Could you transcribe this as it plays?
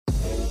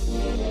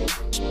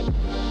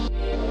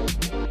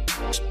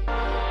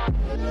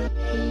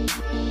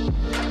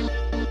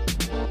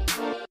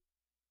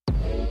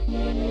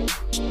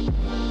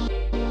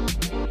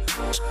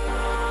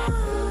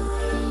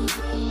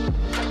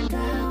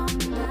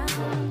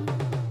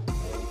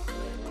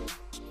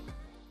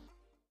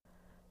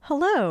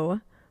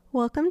Hello.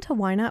 Welcome to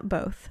Why Not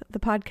Both,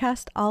 the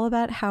podcast all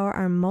about how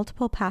our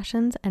multiple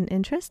passions and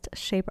interests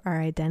shape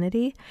our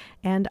identity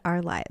and our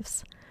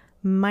lives.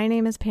 My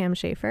name is Pam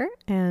Schaefer,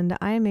 and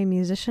I am a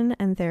musician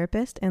and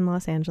therapist in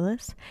Los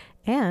Angeles,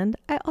 and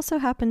I also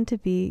happen to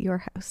be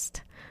your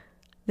host.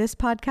 This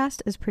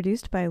podcast is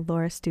produced by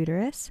Laura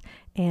Studeris,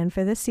 and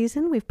for this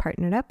season, we've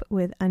partnered up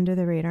with Under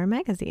the Radar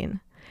magazine.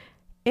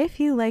 If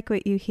you like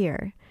what you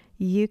hear,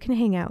 you can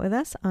hang out with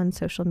us on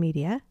social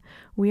media.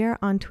 We are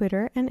on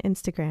Twitter and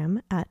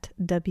Instagram at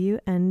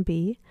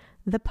WNB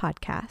the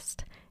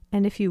podcast.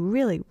 And if you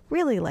really,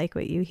 really like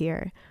what you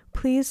hear,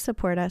 please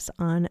support us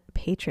on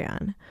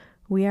Patreon.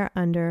 We are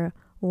under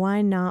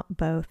Why Not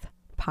Both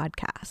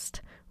podcast.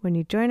 When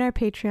you join our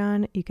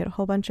Patreon, you get a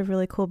whole bunch of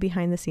really cool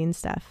behind the scenes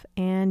stuff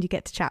and you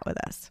get to chat with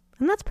us.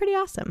 And that's pretty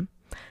awesome.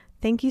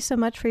 Thank you so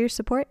much for your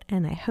support,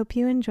 and I hope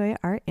you enjoy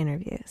our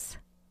interviews.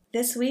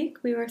 This week,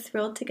 we were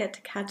thrilled to get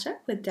to catch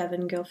up with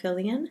Devin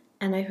Gilfillian,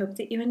 and I hope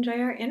that you enjoy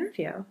our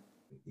interview.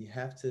 You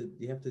have to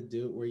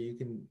do it where you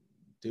can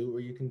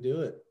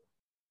do it.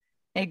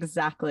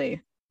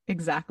 Exactly.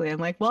 I'm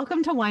like,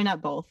 welcome to Why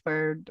Not Both,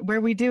 where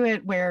we do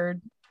it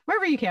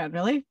wherever you can,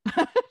 really.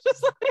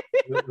 Just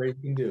like... where you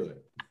can do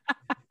it.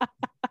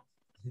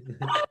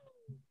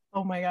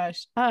 Oh my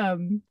gosh.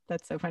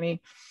 That's so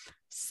funny.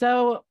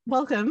 So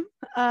welcome.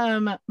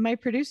 My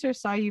producer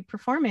saw you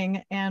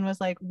performing and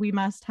was like, we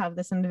must have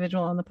this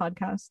individual on the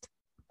podcast.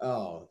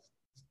 Oh,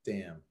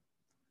 damn.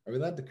 Are we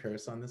allowed to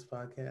curse on this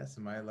podcast?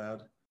 Am I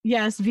allowed?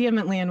 Yes,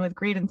 vehemently and with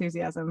great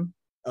enthusiasm.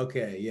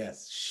 Okay,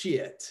 yes.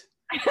 Shit.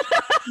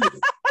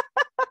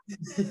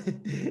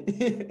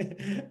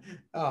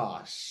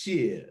 Oh,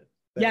 shit.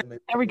 There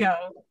we go.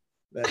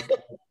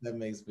 That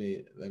makes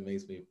me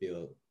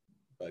feel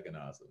fucking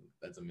awesome.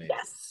 That's amazing.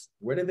 Yes.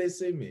 Where did they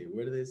see me?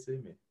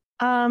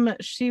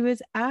 She was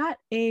at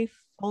a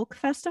folk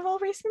festival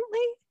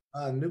recently.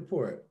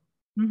 Newport.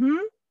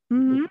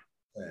 Mm-hmm.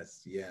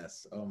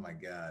 Yes. Oh my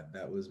God,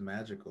 that was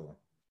magical.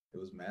 It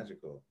was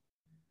magical.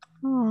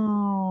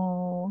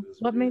 Oh,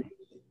 what really, made?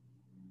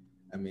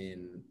 I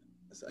mean,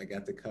 so I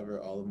got to cover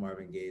all of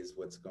Marvin Gaye's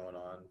 "What's Going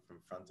On" from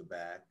front to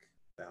back,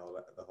 the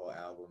whole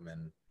album,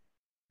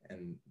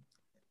 and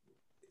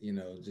you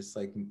know, just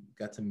like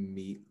got to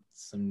meet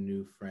some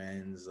new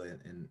friends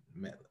and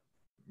met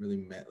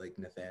like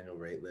Nathaniel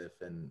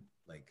Rateliff, and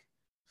like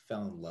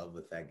fell in love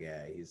with that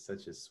guy. He's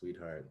such a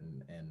sweetheart,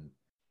 and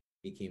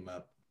he came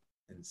up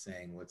and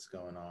sang "What's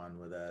Going On"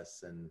 with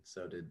us, and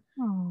so did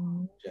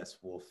Jess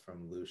Wolf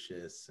from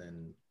Lucius,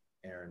 and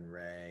Aaron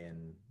Ray,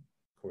 and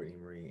Courtney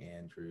Marie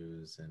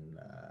Andrews, and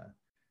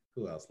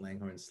who else?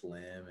 Langhorne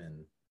Slim,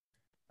 and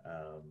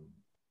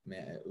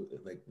man,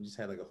 like we just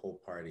had like a whole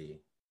party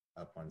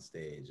up on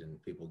stage,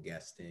 and people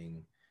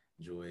guesting,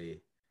 Joy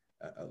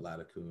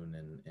Ladakun,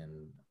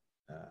 and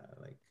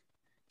like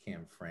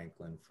Cam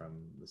Franklin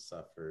from the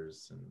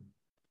Suffers, and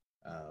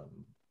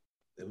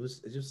it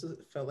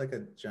felt like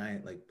a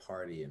giant like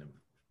party and a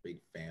big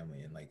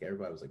family, and like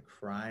everybody was like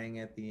crying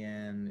at the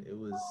end. It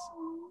was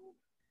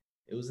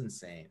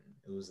insane.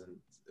 It was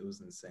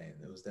insane.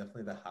 It was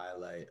definitely the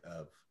highlight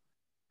of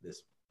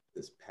this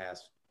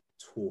past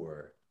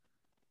tour.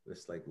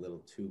 This like we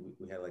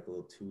had like a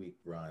little 2-week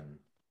run,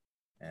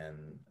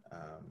 and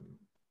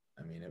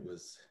I mean it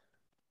was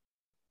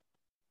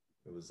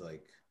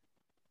like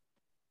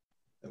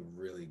a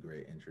really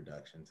great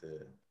introduction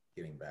to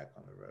getting back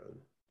on the road.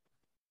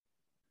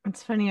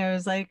 It's funny. I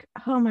was like,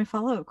 oh, my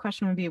follow-up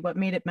question would be what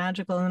made it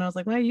magical, and then I was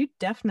like, well, you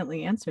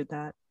definitely answered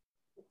that.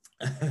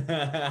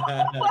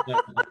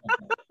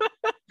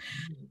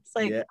 It's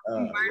like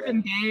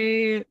Marvin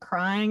Gaye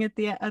crying at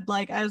the end.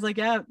 Like I was like,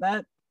 yeah,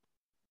 that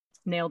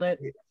nailed it.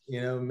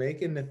 You know,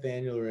 making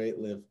Nathaniel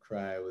Rateliff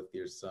cry with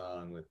your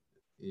song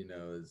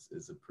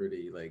is a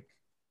pretty, like,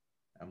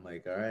 I'm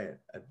like, all right,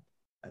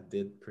 I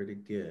did pretty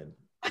good.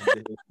 I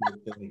did a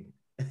good thing.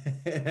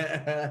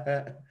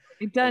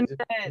 You've done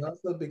good.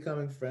 Also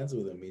becoming friends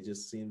with him. He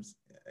just seems,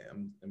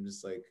 I'm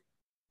just like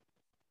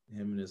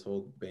him and his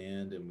whole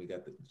band, and we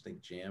got the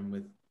like jam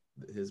with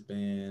his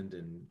band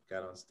and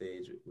got on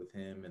stage with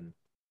him and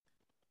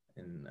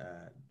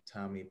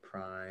Tommy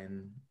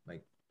Prine,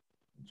 like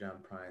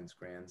John Prine's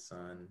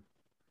grandson,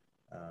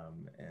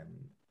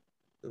 and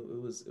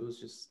it was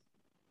just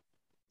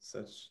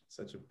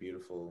such a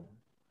beautiful,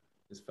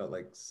 just felt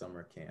like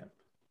summer camp,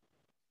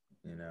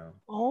 you know.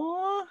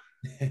 Oh.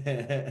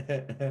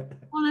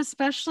 Well,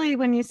 especially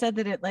when you said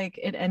that it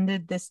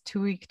ended this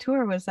 2-week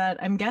tour. Was that,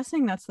 I'm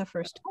guessing that's the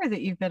first tour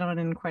that you've been on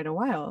in quite a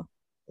while.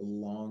 A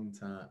long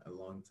time.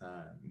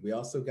 We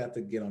also got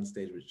to get on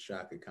stage with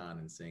Chaka Khan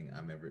and sing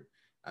I'm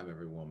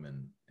every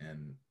woman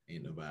and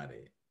ain't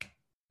nobody.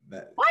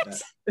 That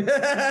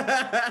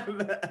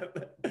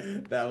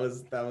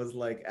was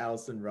like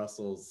Allison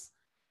Russell's,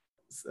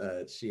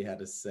 she had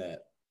a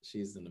set.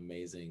 She's an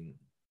amazing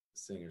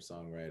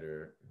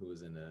singer-songwriter who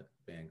was in a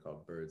band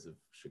called Birds of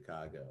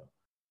Chicago,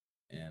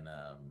 and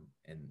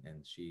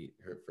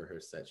for her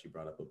set she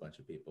brought up a bunch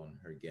of people, and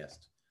her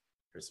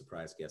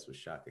surprise guest was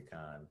Chaka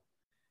Khan,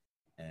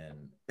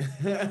 and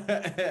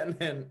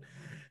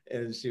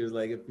And she was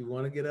like, if you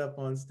want to get up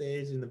on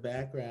stage in the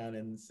background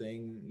and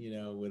sing,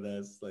 with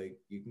us, like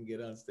you can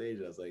get on stage.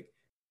 I was like,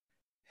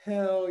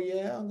 hell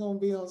yeah, I'm gonna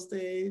be on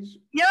stage.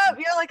 Yep,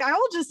 you're like, I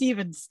will just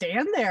even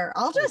stand there.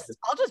 I'll just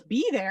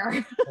be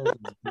there. I'll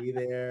just be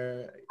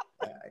there,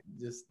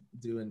 just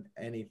doing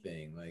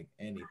anything, like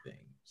anything.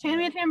 Hand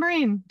me a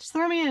tambourine. Just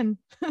throw me in.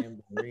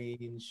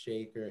 Tambourine,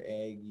 shaker,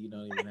 egg. You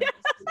don't even have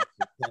to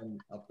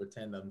pretend. I'll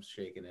pretend I'm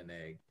shaking an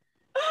egg.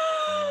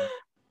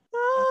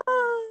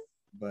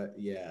 But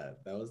yeah,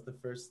 that was the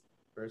first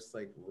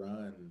like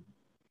run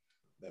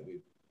that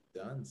we've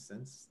done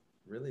since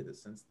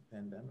the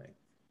pandemic.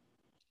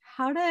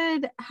 How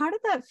did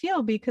that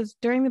feel? Because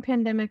during the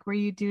pandemic, were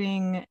you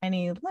doing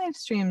any live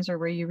streams or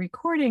were you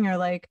recording, or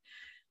like,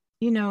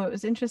 it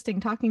was interesting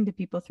talking to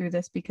people through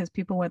this because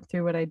people went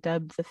through what I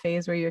dubbed the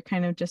phase where you're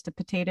kind of just a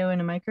potato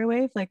in a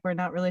microwave. Like we're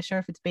not really sure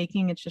if it's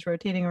baking, it's just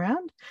rotating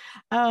around.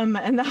 And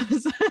that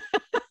was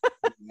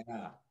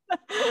yeah.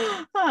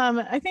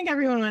 I think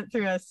everyone went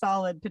through a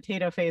solid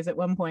potato phase at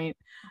one point.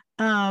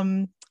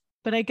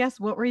 But I guess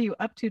what were you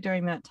up to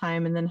during that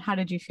time? And then how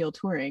did you feel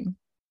touring?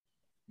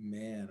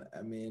 Man,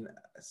 I mean,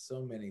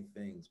 so many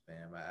things,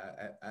 Pam.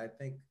 I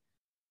think,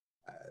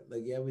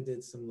 we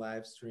did some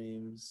live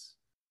streams,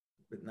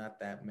 but not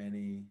that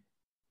many.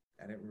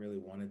 I didn't really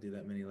want to do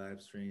that many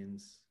live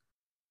streams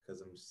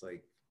because I'm just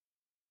like,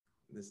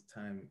 this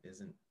time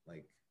isn't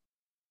like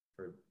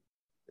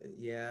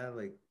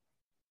like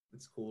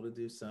it's cool to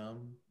do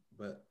some,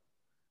 but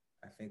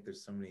I think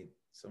there's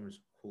so much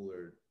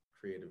cooler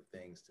creative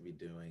things to be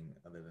doing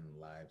other than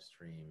live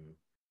stream.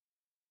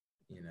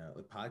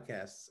 The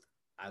podcasts,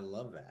 I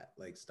love that.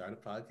 Like start a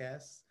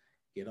podcast,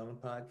 get on a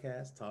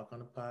podcast, talk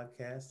on a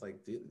podcast, like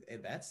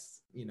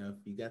that's, if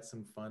you got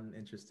some fun,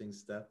 interesting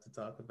stuff to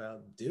talk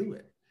about, do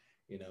it,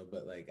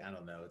 but like, I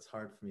don't know, it's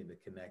hard for me to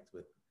connect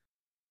with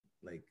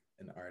like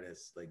an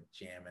artist like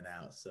jamming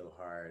out so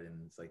hard and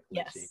it's like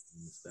glitching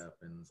and stuff,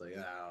 and it's like,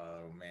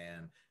 oh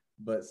man.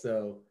 But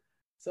so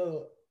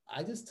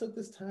I just took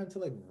this time to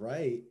like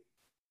write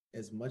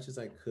as much as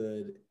I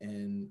could,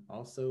 and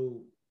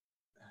also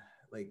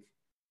like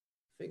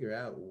figure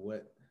out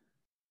what,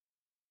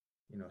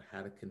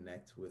 how to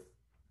connect with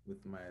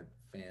my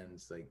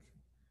fans, like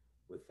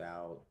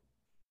without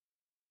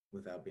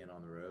being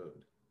on the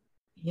road.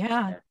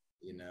 Yeah.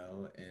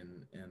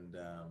 And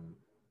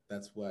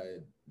that's why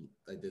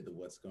I did the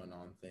What's Going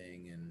On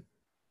thing,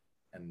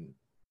 and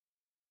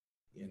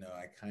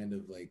I kind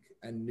of like,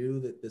 I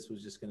knew that this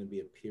was just going to be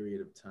a period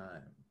of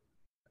time,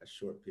 a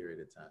short period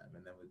of time,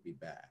 and then we'd be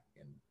back.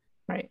 And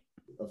right,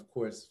 of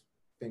course,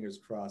 fingers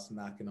crossed,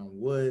 knocking on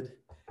wood.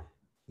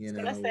 I was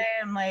gonna say,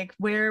 I'm like,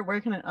 where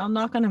can I'll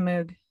knock on a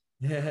moog.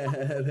 Yeah,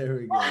 there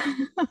we go.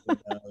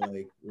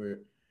 Like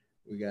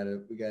we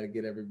gotta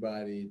get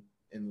everybody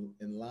in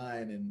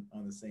line and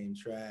on the same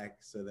track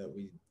so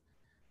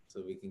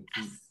we can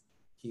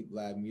keep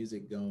live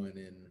music going.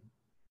 And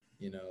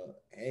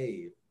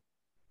hey,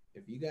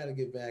 if you got to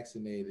get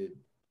vaccinated,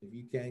 if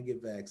you can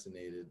get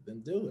vaccinated,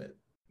 then do it.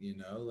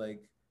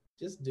 Like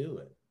just do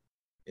it.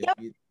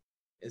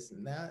 It's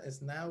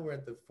now we're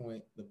at the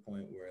point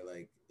where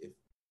like, if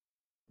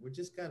we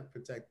just got to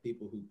protect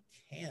people who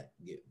can't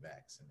get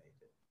vaccinated.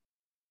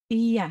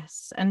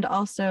 Yes. And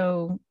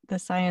also the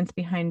science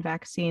behind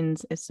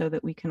vaccines is so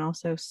that we can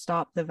also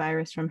stop the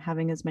virus from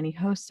having as many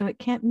hosts so it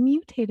can't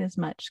mutate as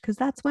much, because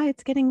that's why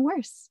it's getting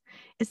worse,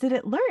 is that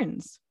it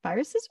learns.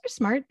 Viruses are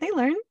smart. They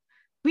learn.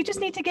 We just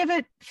need to give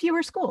it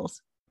fewer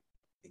schools.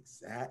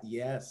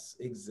 Yes,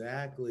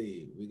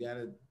 exactly. We got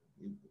to,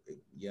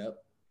 yep,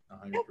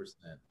 100%,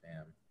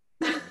 Pam.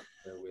 I'm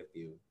there with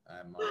you.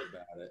 I'm all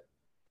about it.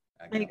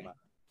 I got my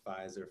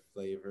Pfizer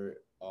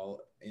flavor all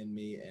in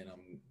me and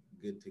I'm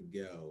good to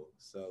go.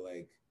 So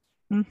like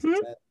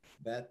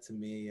that to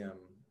me,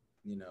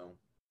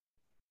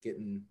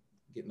 getting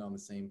on the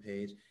same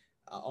page.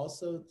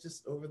 Also,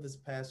 just over this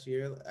past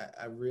year,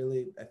 I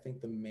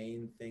think the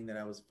main thing that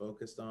I was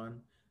focused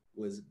on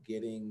was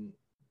getting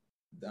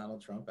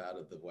Donald Trump out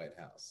of the White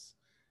House.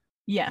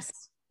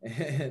 Yes.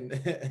 And I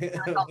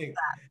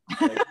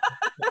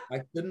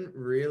couldn't,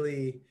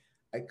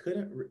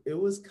 it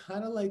was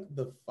kind of like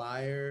the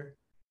fire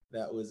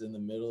that was in the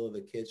middle of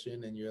the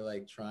kitchen, and you're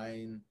like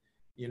trying,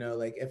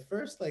 like at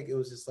first, like it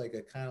was just like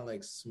a kind of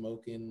like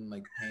smoking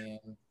like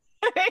pan.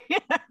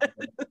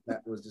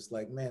 That was just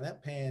like, man,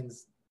 that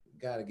pan's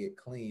got to get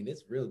cleaned.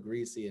 It's real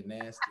greasy and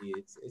nasty.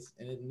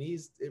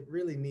 It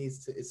really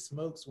needs to, it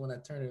smokes when I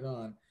turn it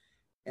on.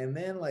 And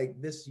then like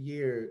this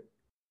year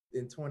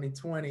in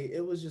 2020,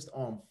 it was just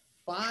on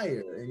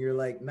fire. And you're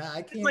like, nah,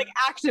 I can't. It's like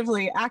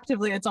actively,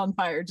 it's on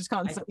fire, just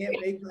constantly. I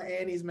can't make my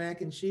Annie's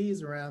mac and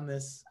cheese around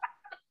this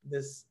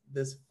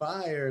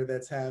fire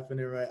that's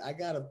happening, right? I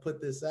got to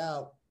put this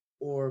out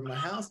or my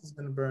house is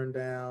going to burn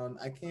down.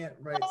 I can't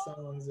write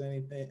songs,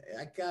 anything.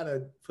 I got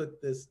to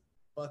put this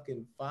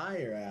fucking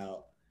fire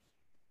out.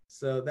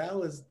 So that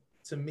was,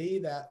 to me,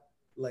 that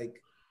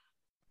like,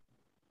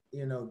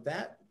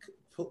 that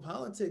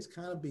politics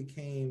kind of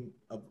became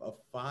a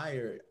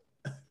fire,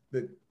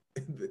 the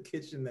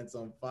kitchen that's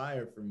on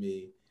fire for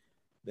me.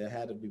 that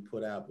had to be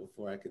put out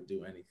before I could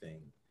do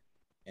anything.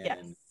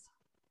 And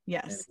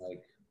Yes. and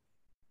like,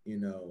 you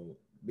know,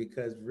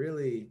 because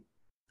really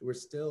we're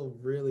still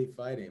really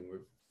fighting.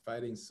 We're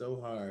fighting so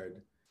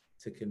hard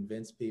to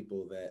convince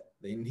people that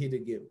they need to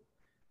get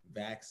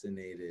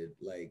vaccinated,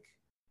 like,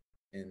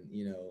 and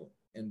you know,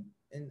 and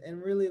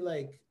really,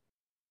 like,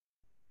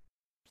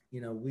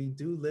 you know, we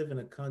do live in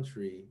a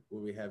country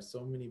where we have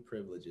so many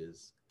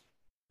privileges,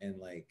 and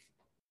like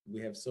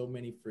we have so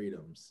many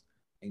freedoms,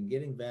 and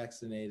getting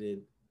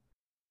vaccinated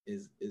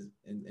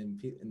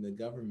and the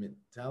government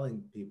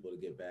telling people to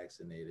get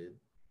vaccinated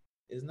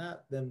is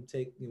not them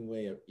taking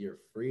away your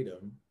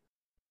freedom.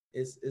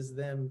 It's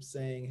them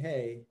saying,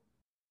 hey,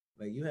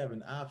 like, you have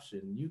an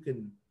option. You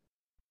can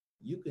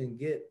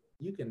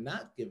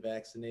not get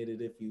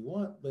vaccinated if you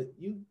want, but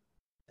you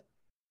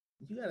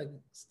gotta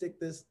stick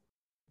this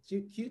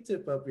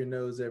Q-tip up your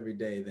nose every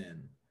day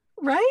then.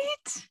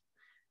 Right?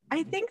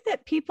 I think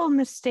that people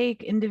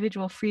mistake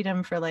individual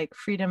freedom for like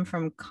freedom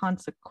from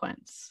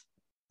consequence.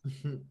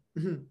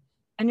 And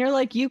you're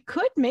like, you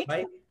could make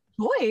a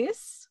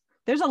choice.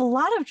 There's a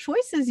lot of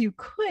choices you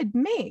could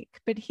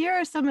make, but here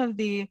are some of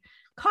the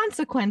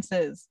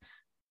consequences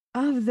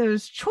of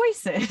those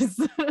choices.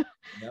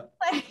 Yep.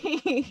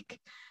 Like,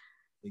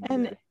 Exactly.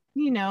 and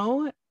you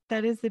know,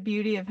 that is the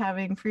beauty of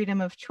having freedom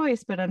of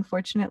choice, but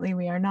unfortunately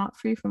we are not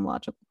free from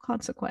logical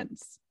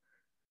consequence.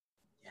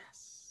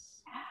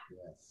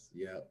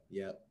 Yep.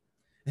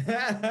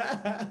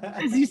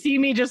 As you see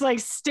me just like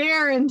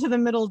stare into the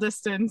middle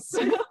distance.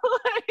 Like,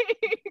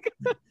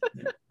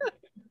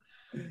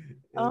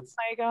 oh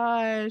my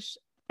gosh.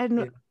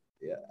 And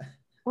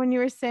when you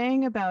were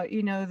saying about,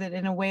 you know, that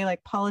in a way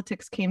like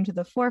politics came to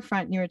the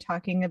forefront, you were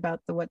talking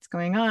about the what's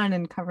going on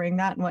and covering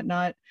that and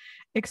whatnot.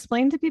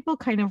 Explain to people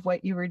kind of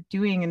what you were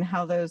doing and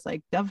how those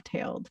like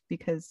dovetailed,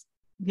 because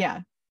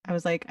I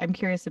was like, I'm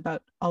curious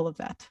about all of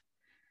that.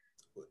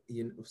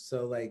 You know,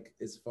 so like,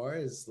 as far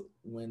as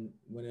when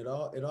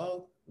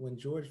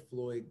George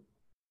Floyd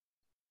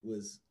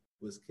was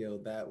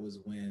killed, that was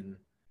when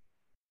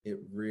it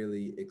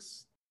really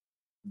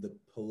the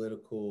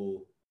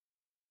political,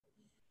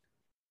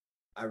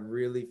 I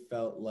really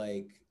felt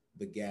like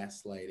the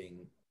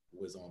gaslighting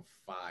was on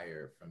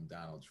fire from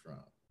Donald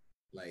Trump.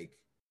 Like,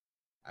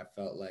 I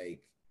felt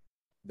like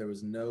there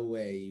was no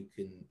way you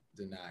can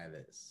deny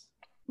this.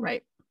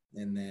 Right.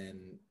 And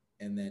then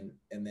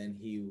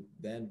he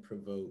then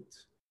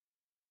provoked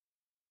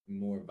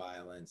more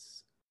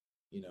violence,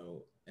 you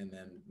know, and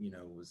then, you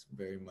know, was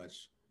very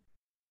much,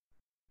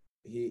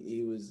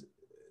 he was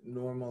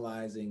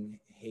normalizing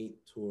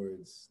hate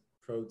towards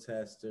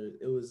protesters.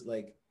 It was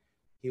like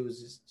he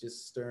was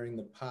just stirring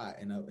the pot,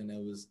 and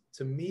it was,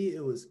 to me,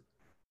 it was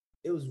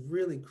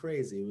really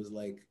crazy. It was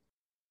like,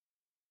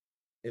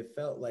 it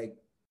felt like,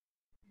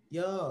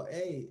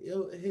 hey,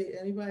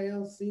 anybody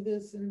else see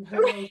this?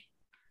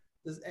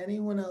 Does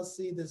anyone else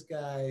see this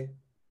guy,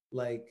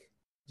 like,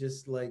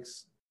 just like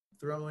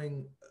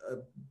throwing a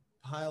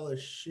pile of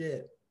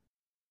shit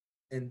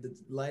and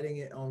lighting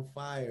it on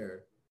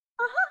fire,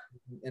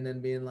 and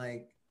then being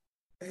like,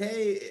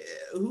 hey,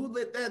 who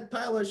lit that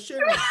pile of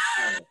shit on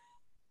fire?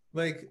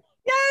 Like,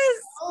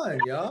 yes, come on,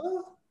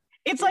 y'all.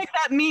 It's like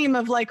that meme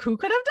of like, who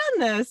could have done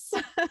this?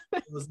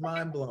 It was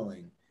mind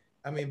blowing.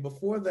 I mean,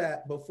 before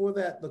that,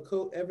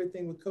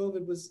 everything with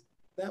COVID was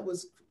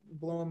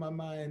blowing my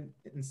mind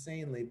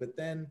insanely. But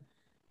then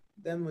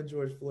when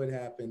George Floyd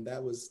happened,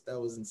 that was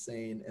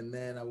insane. And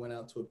then I went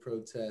out to a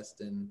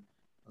protest, and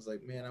I was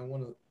like, man, I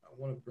want to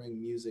bring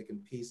music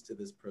and peace to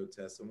this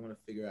protest. I want to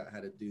figure out how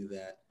to do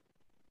that.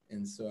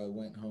 And so I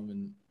went home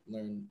and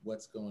learned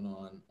what's going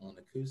on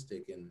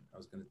acoustic, and I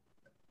was going to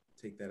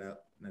take that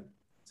out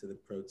to the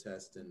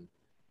protest, and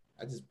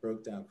I just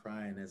broke down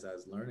crying as I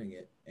was learning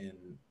it,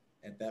 and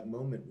at that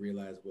moment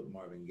realized what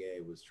Marvin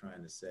Gaye was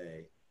trying to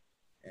say,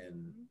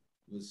 and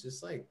was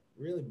just like,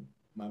 really,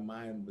 my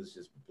mind was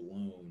just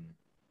blown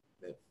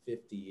that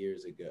 50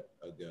 years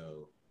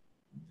ago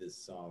this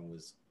song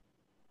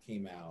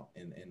came out,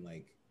 and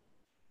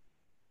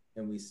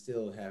we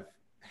still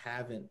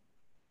haven't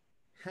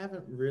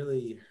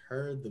really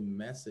heard the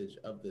message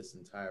of this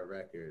entire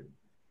record.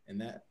 And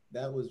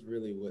that was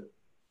really what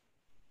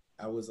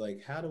I was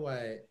like, how do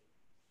I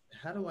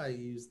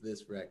use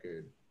this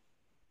record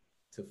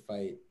to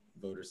fight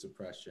voter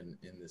suppression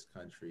in this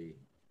country?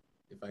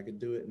 If I could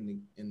do it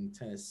in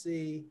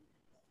Tennessee,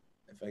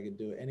 if I could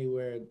do it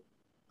anywhere,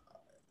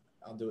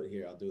 I'll do it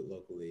here. I'll do it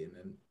locally, and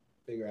then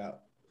figure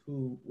out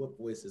what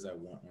voices I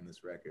want on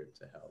this record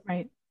to help.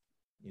 Right.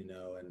 You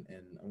know, and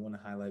I want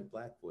to highlight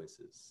Black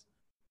voices,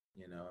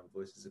 you know, and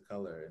voices of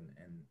color,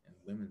 and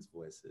women's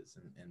voices,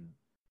 and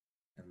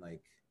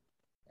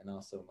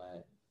also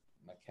my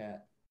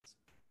cat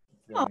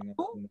throwing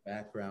up in the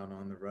background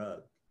on the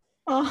rug.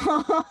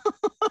 Oh.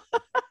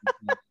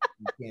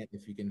 You can't,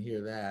 if you can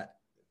hear that.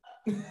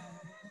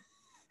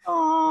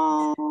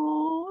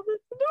 Oh,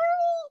 that's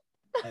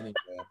adorable.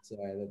 Anyway, I'm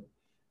sorry.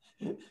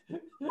 I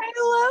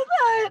love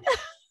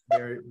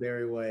that.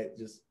 Barry White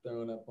just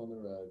throwing up on the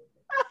rug.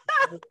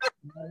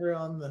 never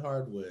on the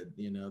hardwood.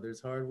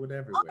 There's hardwood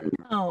everywhere.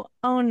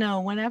 Oh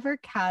no. Whenever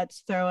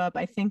cats throw up,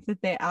 I think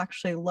that they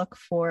actually look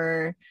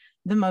for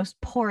the most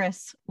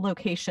porous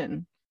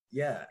location.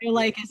 Yeah, You're yeah.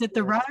 like, is it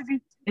the rug?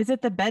 Is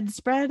it the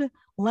bedspread?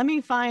 Let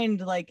me find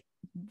like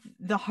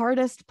the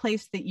hardest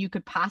place that you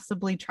could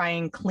possibly try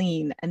and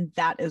clean, and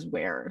that is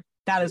where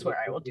I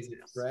will do Is it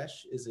this.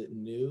 fresh? Is it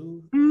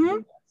new? Mm-hmm.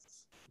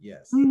 Yes.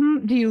 Yes.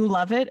 Mm-hmm. Do you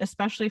love it?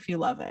 Especially if you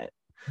love it.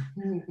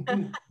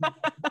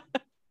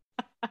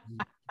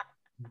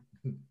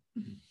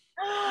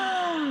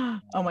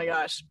 Oh my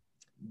gosh.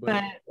 But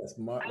But yes,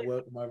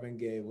 Marvin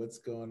Gaye, what's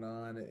going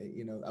on?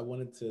 I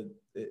wanted to.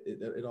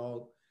 It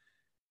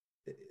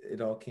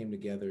all came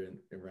together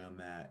around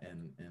that,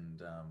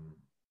 and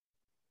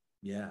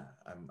yeah,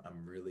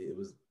 I'm really. It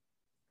was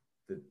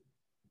the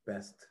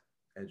best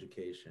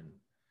education,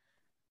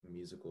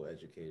 musical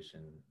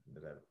education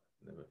that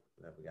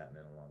I've gotten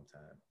in a long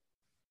time.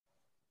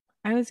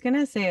 I was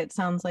gonna say it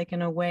sounds like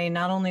in a way,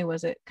 not only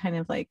was it kind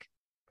of like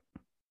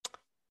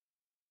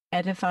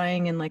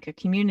edifying in like a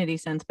community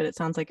sense, but it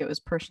sounds like it was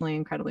personally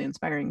incredibly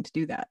inspiring to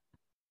do that.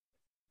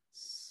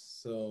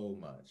 So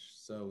much,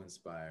 so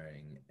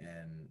inspiring,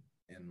 and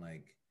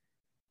like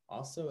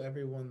also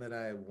everyone that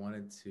I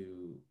wanted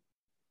to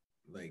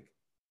like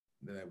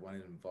that I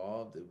wanted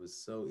involved, it was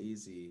so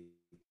easy.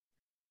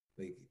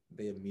 Like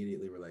they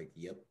immediately were like,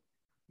 "Yep,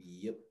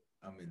 yep,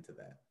 I'm into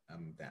that.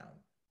 I'm down.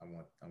 I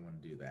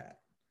want to do that."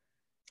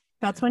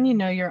 That's when And you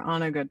know you're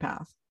on a good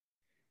path.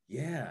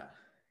 yeah,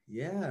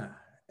 yeah,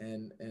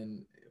 and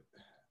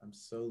I'm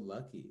so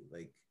lucky.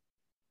 Like,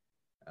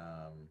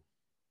 um,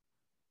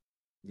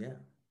 yeah,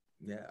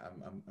 yeah,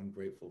 I'm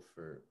grateful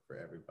for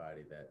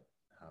everybody that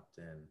hopped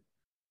in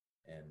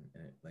and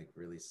it like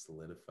really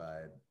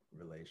solidified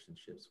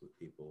relationships with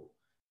people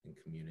and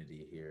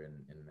community here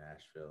in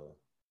Nashville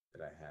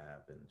that I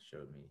have and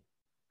showed me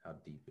how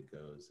deep it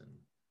goes and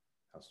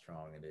how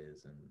strong it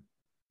is and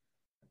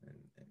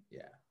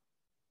yeah,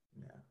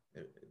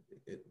 yeah,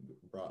 it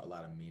brought a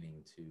lot of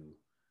meaning to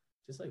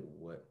just like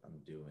what I'm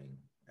doing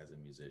as a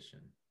musician.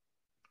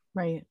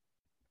 Right.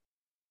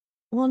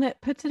 Well, and it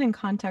puts it in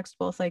context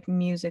both like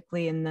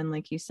musically and then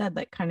like you said,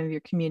 like kind of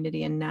your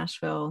community in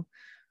Nashville.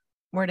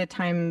 We're at a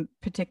time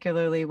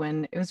particularly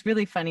when it was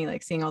really funny,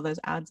 like seeing all those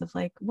ads of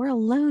like, we're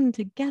alone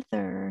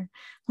together.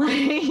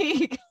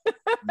 Like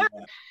Yeah,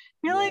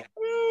 you're yeah. like,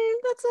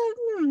 that's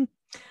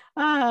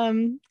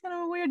kind of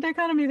a weird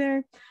dichotomy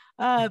there.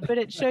 But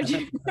it showed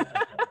you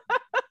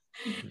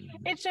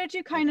it showed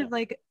you kind Yeah. of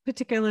like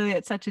particularly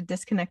at such a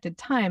disconnected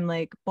time,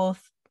 like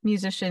both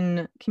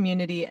musician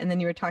community and then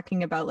you were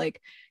talking about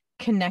like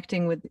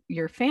connecting with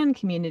your fan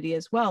community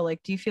as well.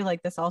 Like, do you feel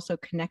like this also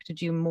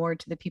connected you more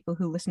to the people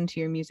who listen to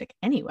your music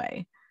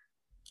anyway?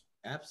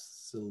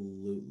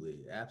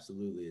 Absolutely,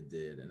 absolutely, it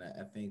did, and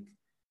I think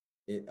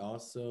it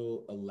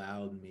also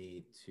allowed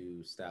me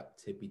to stop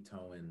tippy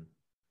toeing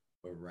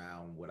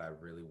around what I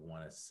really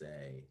want to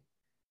say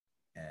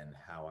and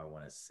how I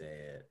want to say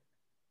it,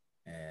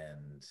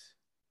 and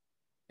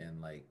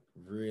like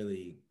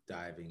really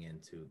diving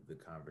into the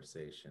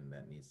conversation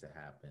that needs to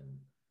happen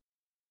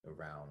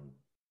around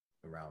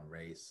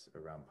race,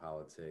 around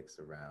politics,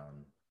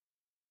 around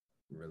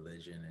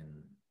religion,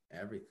 and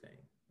everything,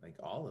 like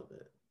all of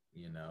it.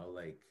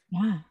 Like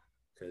Yeah.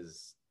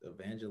 because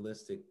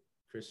evangelistic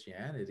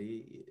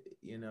Christianity,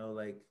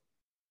 like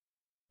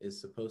is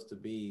supposed to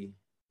be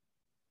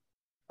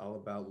all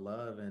about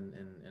love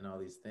and all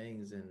these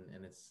things,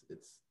 and it's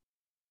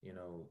you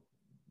know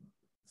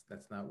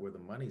that's not where the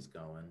money's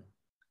going,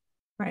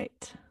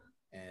 Right.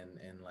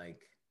 and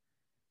like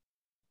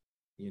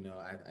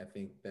I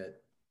think that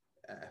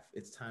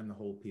it's time to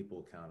hold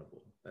people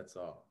accountable. That's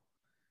all,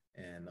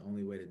 and the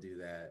only way to do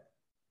that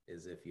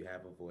is if you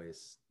have a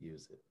voice,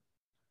 use it.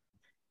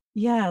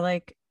 Yeah,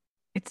 like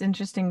it's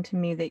interesting to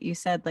me that you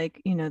said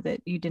like,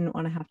 that you didn't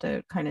want to have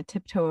to kind of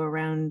tiptoe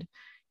around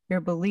your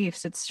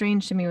beliefs. It's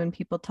strange to me when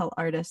people tell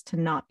artists to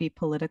not be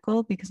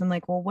political because I'm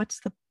like, well,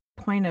 what's the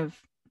point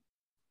of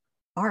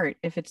art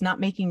if it's not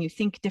making you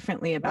think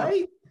differently about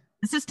Right.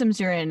 the systems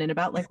you're in and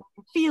about like what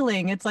you're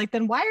feeling? It's like,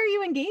 then why are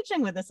you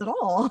engaging with this at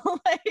all?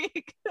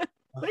 Like,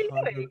 what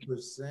are you doing?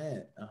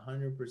 100%,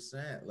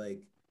 100%.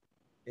 Like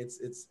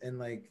it's and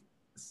like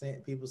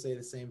people say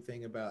the same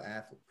thing about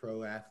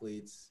pro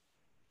athletes,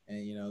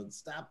 and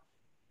stop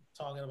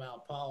talking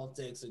about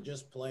politics and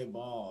just play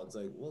ball. It's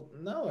like, well,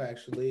 no,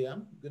 actually,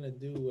 I'm gonna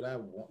do what I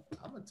want.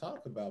 I'm gonna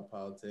talk about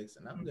politics,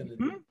 and I'm gonna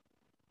Mhm.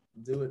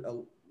 do it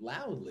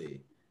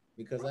loudly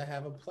because I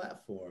have a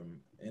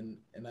platform, and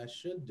I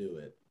should do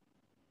it.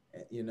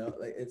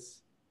 Like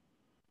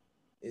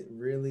it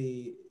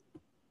really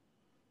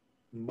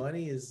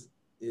money is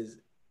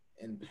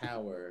and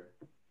power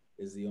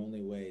is the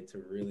only way to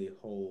really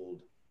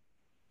hold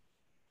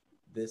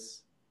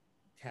this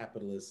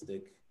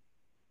capitalistic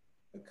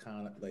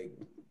like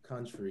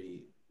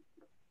country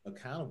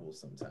accountable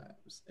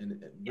sometimes.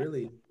 And Yeah.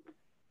 really,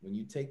 when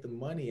you take the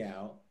money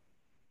out,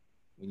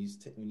 when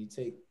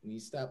you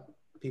stop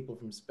people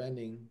from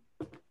spending,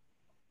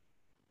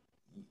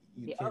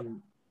 you Yeah.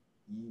 can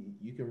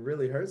you can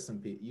really hurt some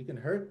people. You can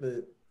hurt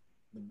the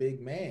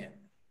big man.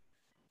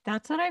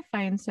 That's what I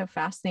find so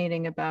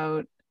fascinating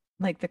about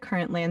like the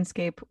current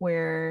landscape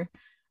where,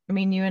 I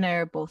mean, you and I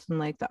are both in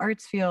like the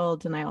arts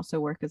field, and I also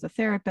work as a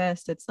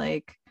therapist. It's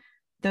like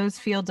those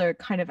fields are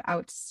kind of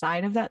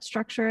outside of that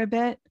structure a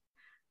bit.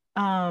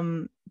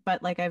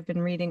 But like I've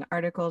been reading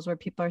articles where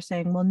people are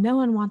saying, well, no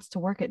one wants to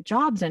work at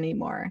jobs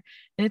anymore.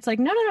 And it's like,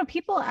 no,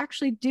 people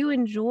actually do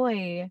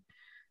enjoy,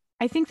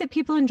 I think that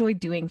people enjoy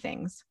doing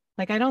things.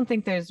 Like, I don't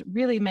think there's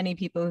really many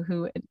people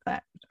who,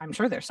 I'm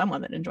sure there's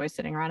someone that enjoys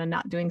sitting around and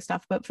not doing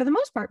stuff, but for the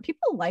most part,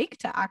 people like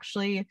to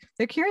actually,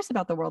 they're curious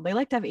about the world. They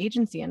like to have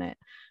agency in it,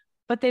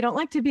 but they don't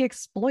like to be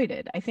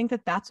exploited. I think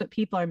that that's what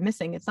people are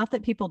missing. It's not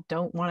that people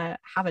don't want to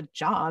have a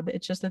job.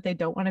 It's just that they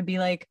don't want to be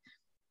like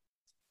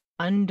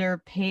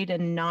underpaid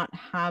and not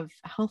have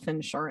health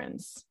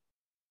insurance.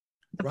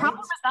 The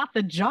problem is not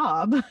the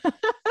job.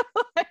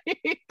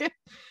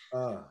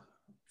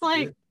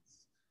 Like,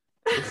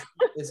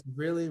 it's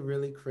really,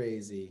 really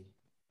crazy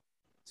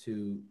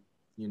to,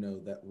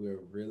 that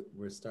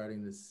we're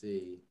starting to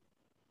see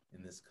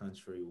in this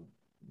country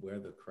where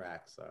the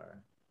cracks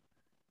are,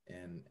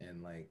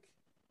 and like,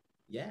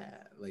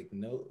 yeah, like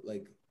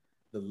the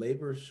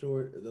labor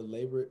shortage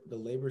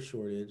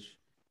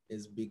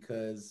is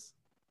because,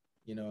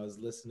 I was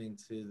listening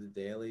to the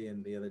Daily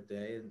and the other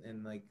day,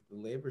 and like the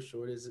labor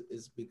shortage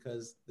is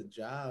because the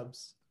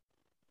jobs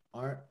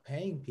aren't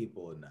paying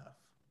people enough.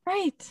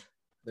 Right.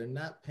 They're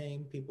not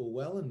paying people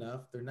well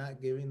enough. They're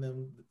not giving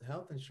them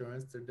health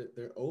insurance.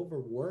 They're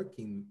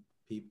overworking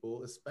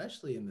people,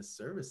 especially in the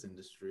service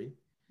industry.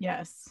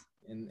 Yes.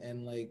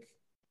 And like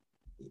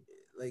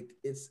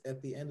it's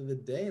at the end of the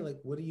day, like,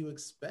 what do you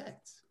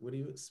expect?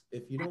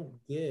 If you don't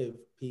give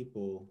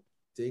people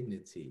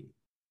dignity,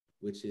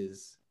 which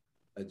is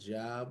a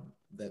job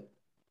that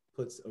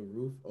puts a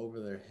roof over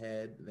their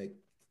head, that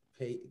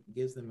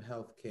gives them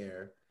health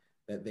care,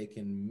 that they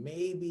can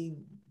maybe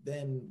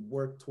then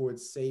work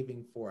towards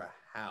saving for a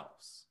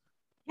house.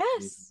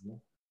 Yes.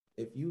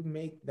 If you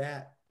make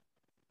that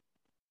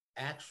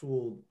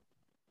actual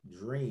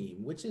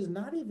dream, which is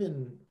not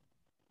even,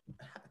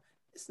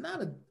 it's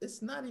not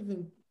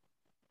even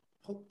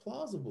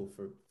plausible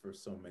for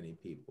so many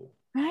people.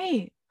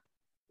 Right.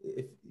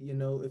 If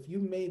you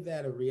made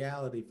that a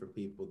reality for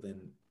people,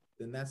 then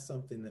that's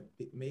something that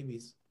maybe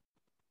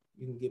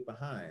you can get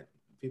behind.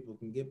 People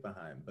can get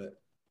behind, but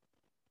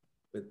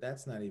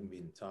that's not even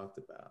being talked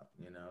about,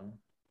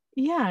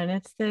 Yeah, and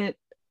it's that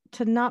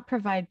to not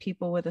provide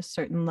people with a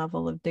certain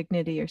level of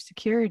dignity or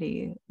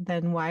security,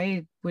 then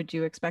why would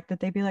you expect that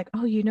they'd be like,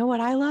 oh, you know what?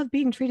 I love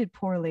being treated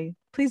poorly.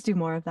 Please do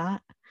more of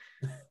that.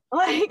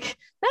 Like,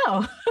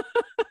 no.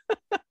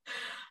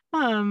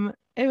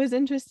 It was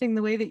interesting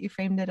the way that you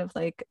framed it, of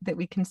like that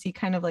we can see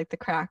kind of like the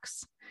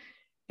cracks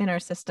in our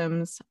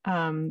systems,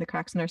 the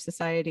cracks in our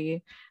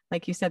society.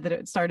 Like you said, that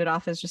it started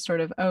off as just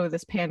sort of, oh,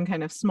 this pan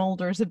kind of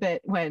smolders a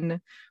bit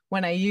when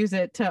I use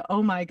it, to,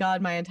 oh my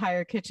God, my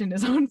entire kitchen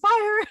is on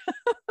fire.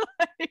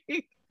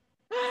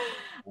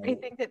 I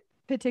think that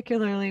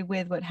particularly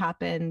with what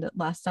happened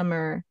last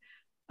summer,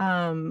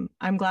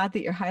 I'm glad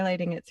that you're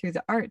highlighting it through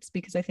the arts,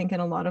 because I think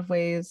in a lot of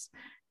ways,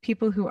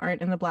 people who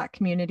aren't in the Black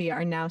community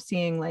are now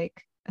seeing,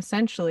 like,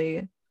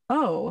 essentially,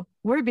 oh,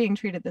 we're being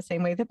treated the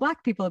same way that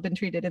Black people have been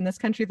treated in this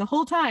country the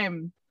whole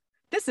time.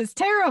 This is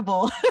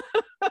terrible.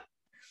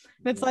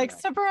 It's like,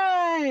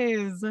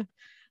 surprise.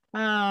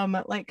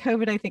 Like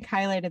COVID, I think,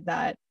 highlighted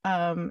that.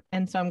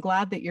 And so I'm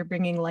glad that you're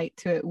bringing light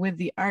to it with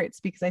the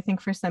arts, because I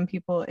think for some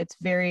people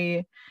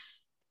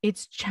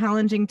it's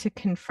challenging to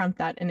confront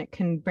that, and it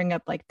can bring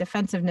up like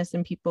defensiveness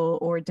in people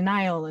or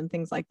denial and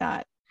things like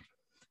that.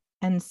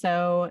 And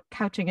so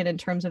couching it in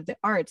terms of the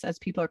arts as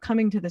people are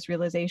coming to this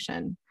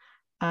realization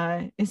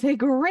is a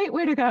great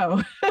way to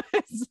go.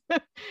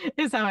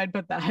 is how I'd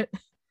put that.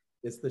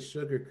 It's the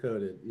sugar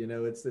coated,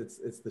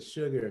 it's the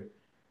sugar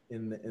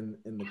in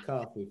the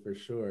coffee for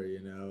sure,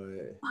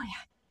 Oh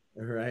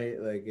yeah. Right,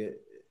 like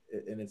it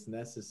and it's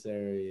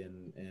necessary,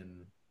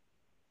 and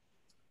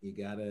you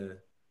gotta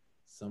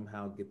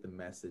somehow get the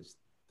message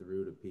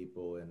through to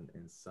people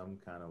in some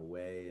kind of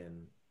way,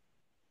 and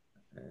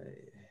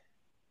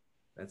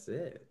that's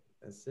it.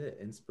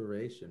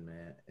 Inspiration,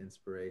 man.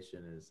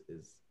 Inspiration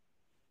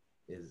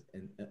is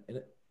an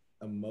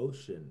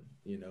emotion,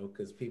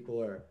 because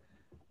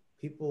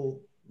people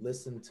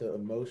listen to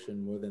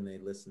emotion more than they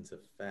listen to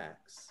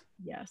facts.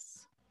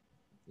 Yes.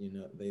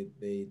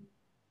 They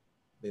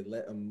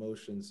let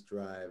emotions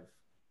drive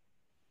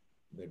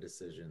their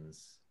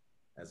decisions,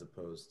 as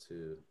opposed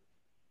to,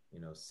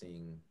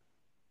 seeing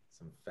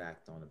some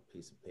fact on a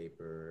piece of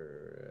paper,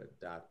 or a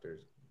doctor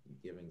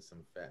giving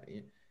some fact,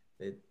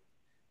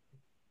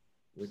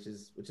 which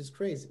is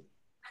crazy.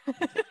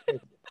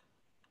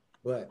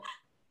 But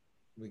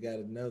we got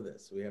to know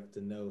this. We have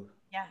to know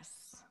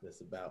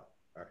this about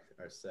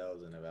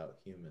ourselves and about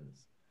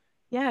humans.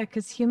 Yeah,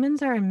 because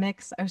humans are a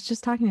mix. I was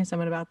just talking to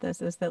someone about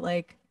this, is that,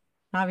 like,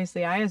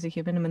 obviously I as a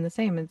human am in the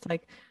same. It's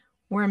like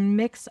we're a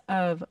mix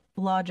of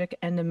logic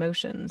and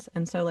emotions.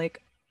 And so,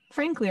 like,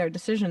 frankly, our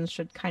decisions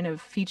should kind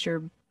of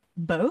feature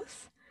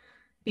both,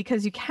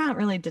 because you can't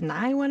really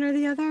deny one or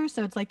the other.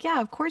 So it's like,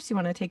 yeah, of course you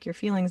want to take your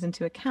feelings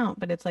into account,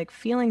 but it's like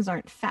feelings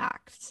aren't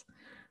facts.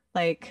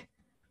 Like,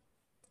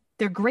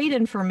 they're great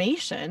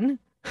information,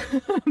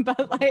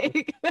 but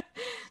like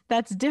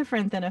that's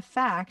different than a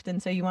fact.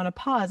 And so you want to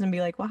pause and be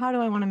like, well, how do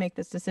I want to make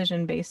this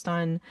decision based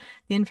on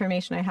the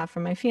information I have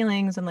from my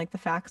feelings and like the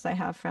facts I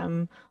have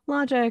from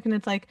logic? And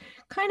it's like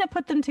kind of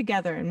put them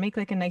together and make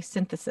like a nice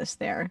synthesis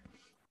there.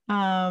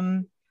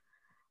 Um,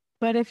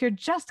 but if you're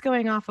just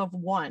going off of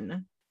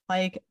one,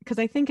 like, because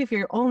I think if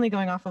you're only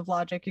going off of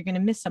logic, you're going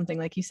to miss something.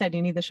 Like you said,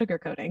 you need the sugar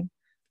coating.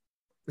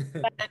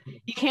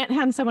 You can't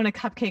hand someone a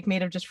cupcake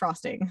made of just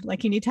frosting.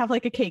 Like, you need to have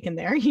like a cake in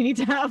there. You need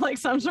to have like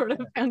some sort of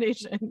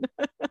foundation.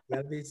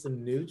 Gotta be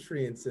some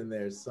nutrients in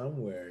there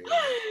somewhere.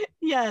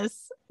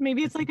 Yes,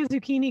 maybe it's like a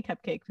zucchini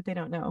cupcake, but they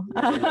don't know.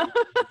 Yeah.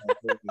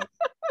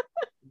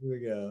 Here we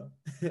go.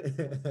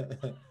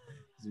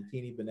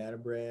 Zucchini banana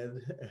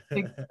bread.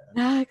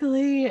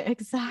 Exactly.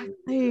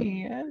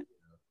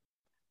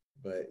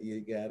 But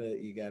you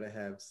gotta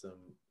have some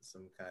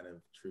kind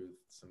of truth.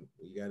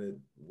 You gotta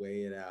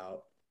weigh it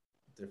out.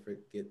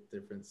 Get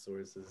different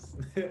sources.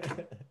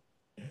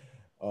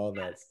 All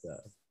that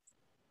stuff.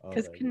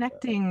 Because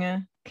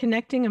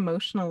connecting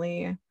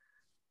emotionally,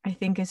 I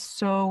think, is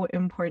so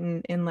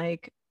important in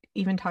like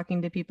even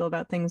talking to people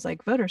about things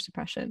like voter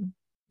suppression.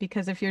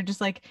 Because if you're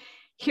just like,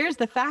 here's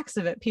the facts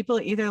of it,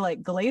 people either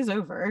like glaze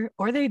over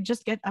or they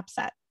just get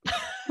upset.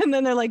 And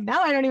then they're like,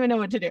 now I don't even know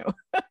what to do.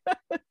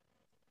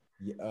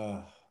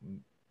 Yeah,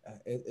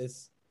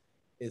 it's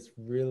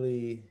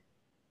really,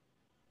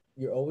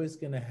 you're always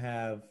gonna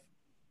have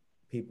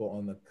people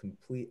on the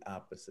complete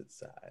opposite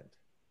side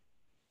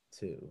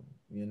too,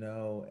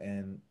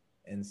 and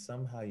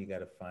somehow you got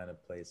to find a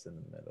place in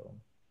the middle.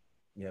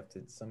 You have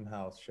to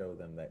somehow show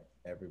them that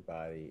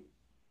everybody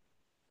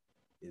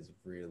is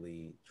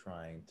really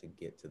trying to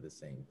get to the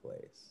same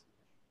place.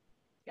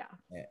 Yeah.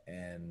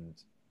 And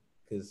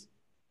because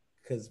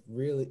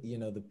really,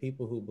 the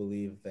people who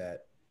believe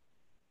that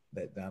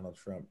Donald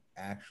Trump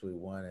actually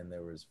won and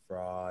there was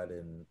fraud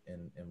and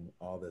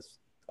all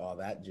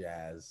that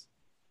jazz,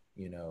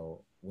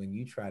 when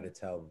you try to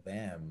tell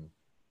them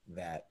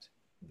that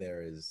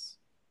there is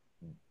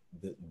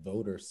the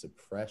voter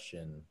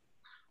suppression,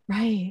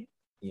 right,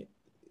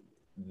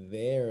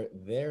 their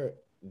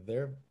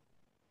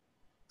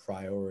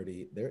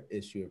priority, their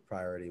issue of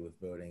priority with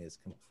voting is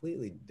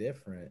completely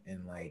different.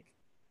 And like,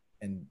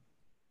 and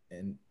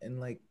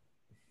like,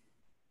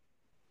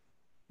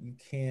 you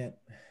can't,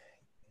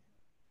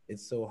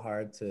 it's so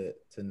hard to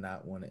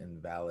not want to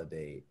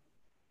invalidate,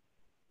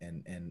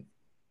 and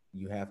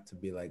you have to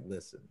be like,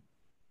 listen,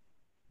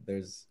 there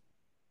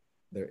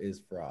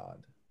is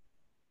fraud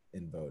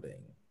in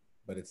voting,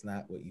 but it's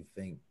not what you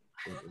think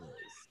it is.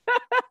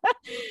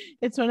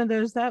 It's one of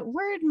those, that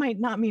word might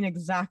not mean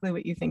exactly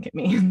what you think it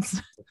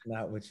means. It's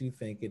not what you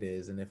think it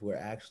is. And if we're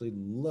actually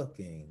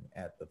looking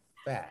at the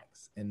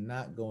facts and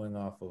not going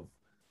off of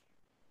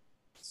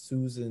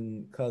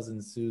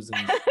cousin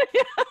Susan's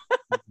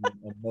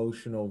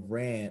emotional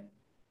rant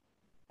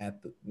at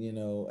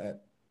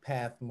at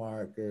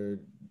Pathmark or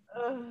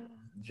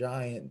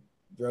giant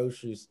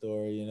grocery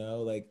store,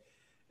 like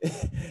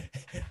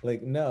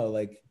like, no,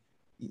 like,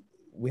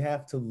 we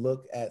have to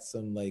look at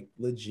some like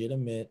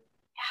legitimate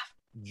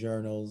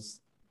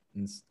journals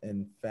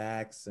and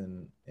facts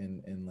and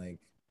like,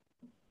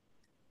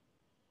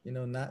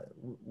 not,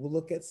 we'll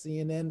look at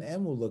CNN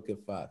and we'll look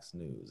at Fox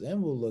News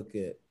and we'll look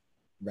at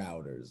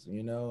Routers,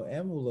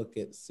 and we'll look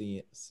at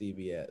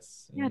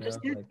CBS.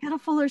 Just get a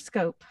fuller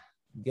scope.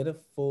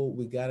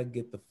 We got to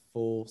get the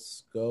full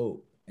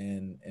scope,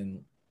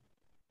 and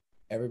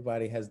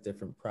everybody has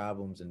different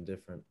problems and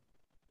different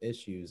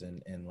issues,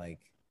 and like,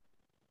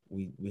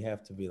 we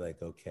have to be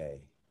like,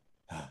 okay,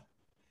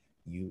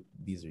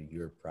 these are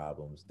your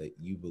problems that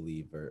you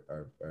believe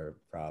are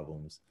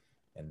problems,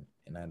 and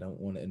I don't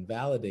want to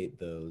invalidate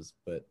those,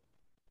 but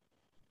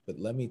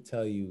let me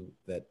tell you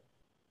that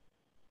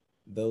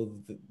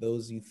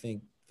those you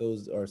think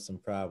those are some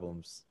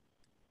problems,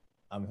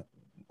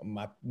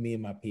 me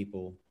and my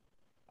people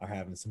are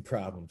having some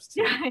problems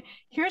too. Yeah,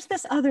 here's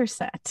this other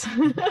set.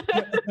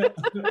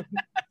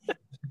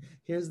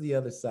 Here's the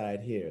other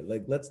side here.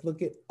 Like, let's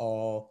look at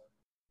all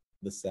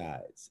the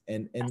sides,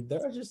 and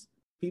there are just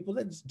people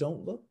that just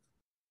don't look.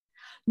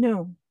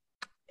 No,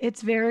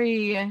 it's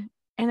very,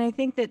 and I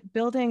think that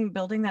building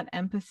that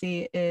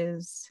empathy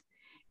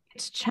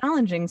it's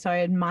challenging. So I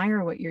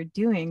admire what you're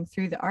doing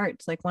through the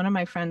arts. Like, one of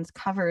my friends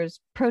covers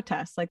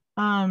protests, like,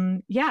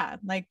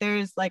 like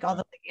there's like all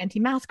the like,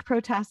 anti-mask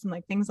protests and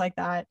like things like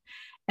that.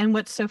 And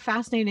what's so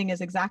fascinating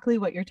is exactly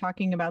what you're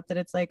talking about, that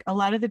it's like a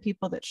lot of the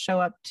people that show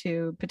up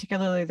to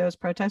particularly those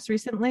protests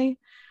recently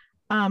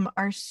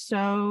are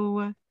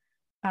so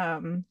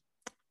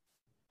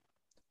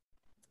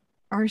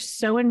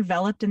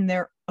enveloped in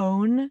their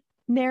own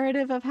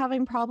narrative of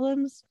having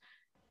problems.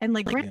 And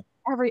like,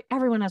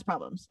 everyone has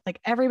problems. Like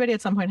everybody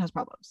at some point has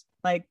problems.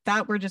 Like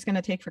that we're just going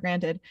to take for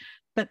granted.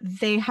 But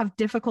they have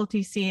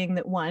difficulty seeing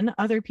that, one,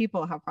 other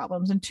people have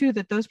problems, and two,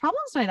 that those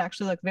problems might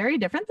actually look very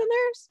different than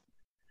theirs.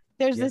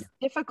 There's Yeah. this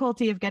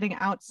difficulty of getting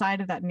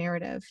outside of that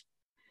narrative.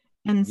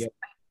 And Yeah.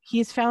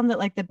 he's found that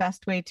like the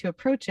best way to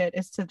approach it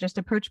is to just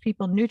approach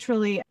people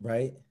neutrally.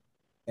 Right.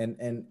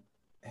 And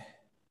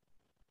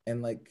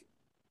like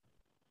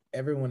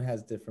everyone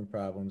has different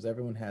problems.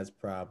 Everyone has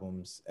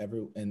problems.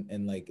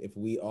 And like if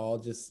we all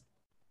just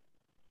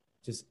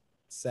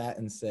sat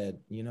and said,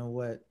 you know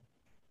what?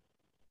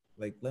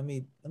 Like let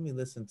me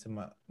listen to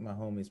my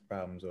homie's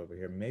problems over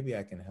here. Maybe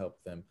I can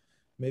help them.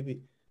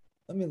 Maybe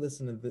let me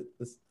listen to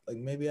this. Like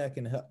maybe I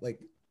can help.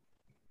 Like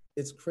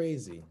it's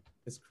crazy.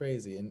 It's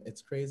crazy, and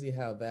it's crazy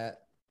how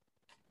that,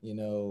 you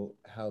know,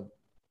 how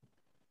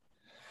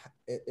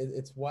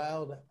it's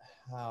wild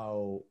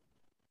how,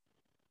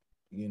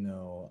 you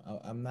know,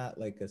 I'm not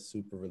like a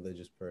super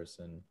religious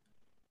person,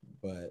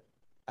 but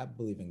I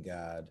believe in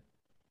God,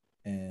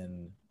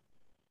 and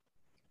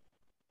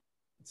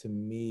to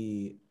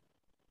me,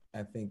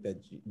 I think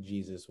that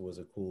Jesus was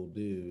a cool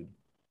dude,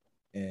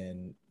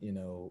 and you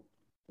know,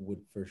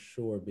 would for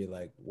sure be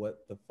like,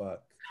 what the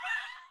fuck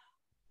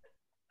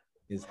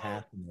is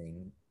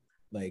happening?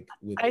 Like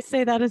with I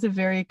say that as a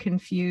very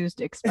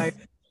confused, expired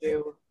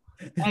Jew.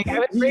 Like I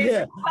was raised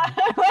yeah.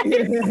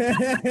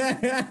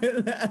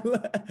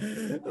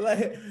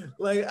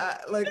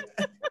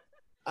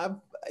 I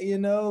you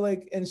know,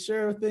 like, and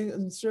sure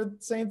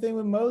same thing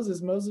with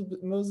Moses,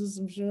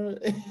 I'm sure.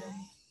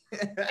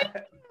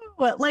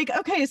 What, like,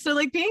 okay, so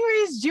like being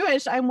raised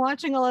Jewish, I'm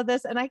watching all of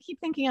this and I keep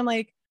thinking, I'm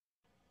like,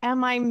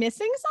 am I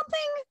missing something?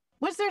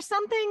 Was there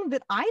something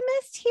that I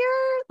missed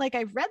here? Like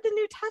I've read the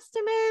New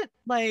Testament,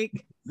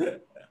 like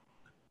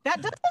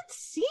that doesn't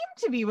seem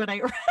to be what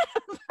I read.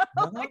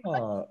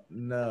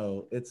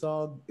 No, it's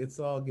all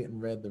getting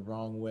read the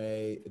wrong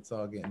way. It's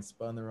all getting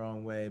spun the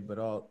wrong way. But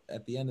all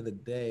at the end of the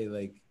day,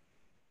 like,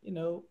 you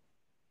know,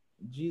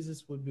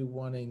 Jesus would be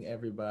wanting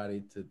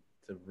everybody to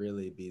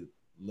really be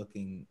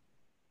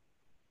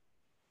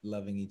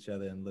loving each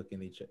other and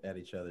looking at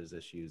each other's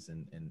issues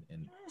and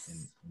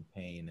Yes.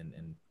 pain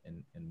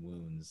and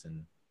wounds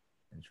and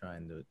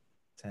trying to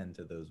tend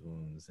to those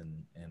wounds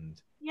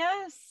and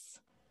Yes.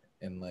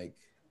 like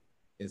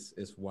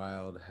it's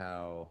wild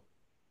how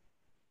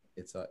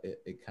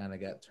it kind of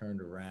got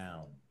turned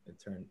around.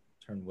 It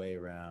turned way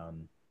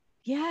around.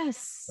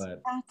 Yes.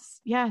 But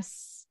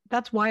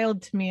That's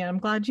wild to me. I'm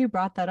glad you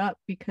brought that up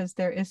because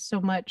there is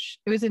so much.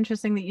 It was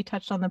interesting that you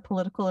touched on the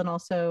political and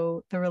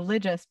also the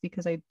religious,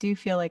 because I do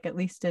feel like at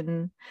least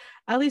in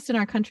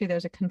our country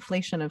there's a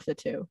conflation of the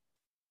two.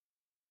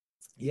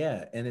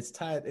 Yeah, and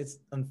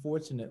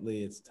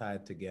unfortunately it's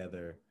tied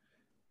together,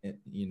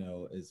 you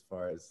know, as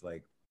far as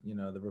like, you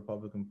know, the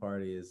Republican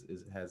Party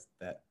has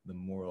that the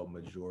moral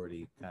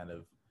majority kind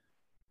of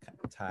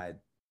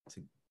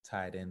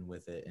tied in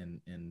with it,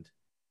 and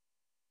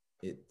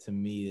it, to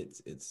me,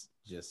 it's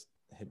just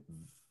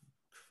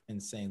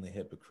insanely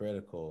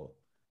hypocritical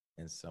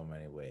in so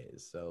many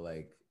ways. So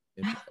like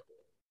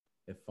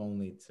if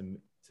only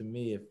to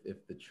me,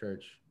 if the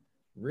church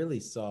really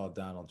saw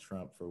Donald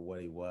Trump for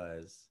what he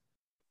was,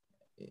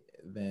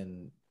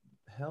 then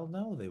hell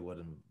no, they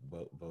wouldn't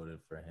voted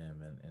for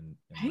him and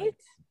Right? like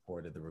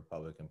supported the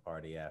Republican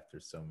Party after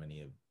so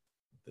many of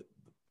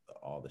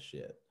all the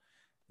shit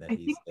that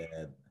he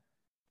said.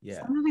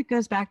 Yeah. Some of it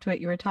goes back to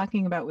what you were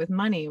talking about with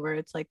money, where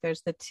it's like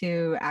there's the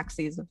two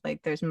axes of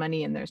like there's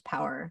money and there's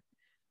power.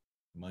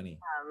 Money.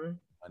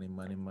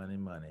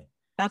 Money.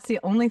 That's the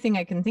only thing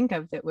I can think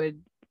of that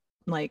would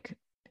like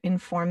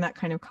inform that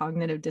kind of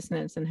cognitive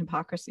dissonance and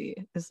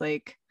hypocrisy, is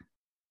like,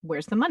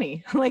 where's the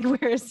money? Like,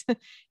 is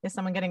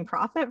someone getting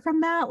profit from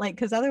that? Like,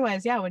 because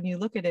otherwise, yeah, when you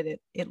look at it,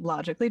 it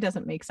logically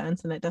doesn't make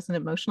sense and it doesn't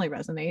emotionally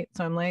resonate.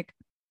 So I'm like,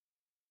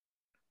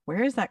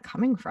 where is that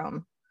coming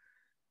from?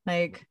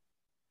 Like,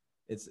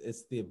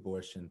 it's the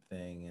abortion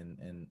thing,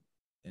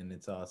 and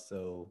it's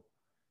also,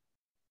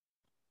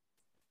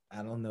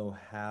 I don't know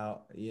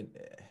how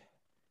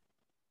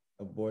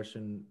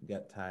abortion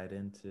got tied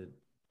into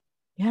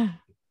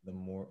the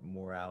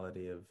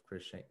morality of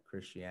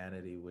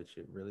Christianity, which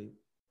it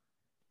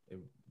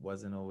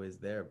wasn't always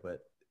there, but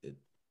it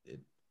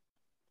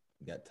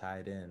got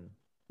tied in.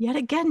 Yet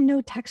again,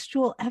 no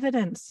textual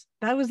evidence.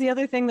 That was the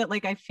other thing that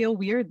like I feel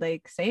weird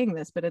like saying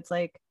this, but it's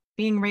like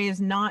being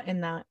raised not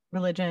in that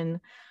religion,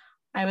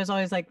 I was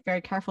always like very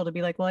careful to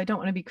be like, well, I don't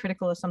want to be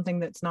critical of something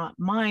that's not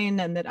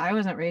mine and that I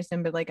wasn't raised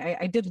in, but like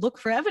I did look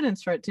for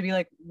evidence for it to be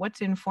like,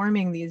 what's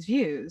informing these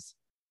views?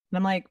 And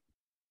I'm like,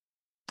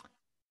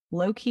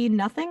 low key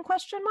nothing,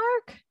 question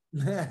mark.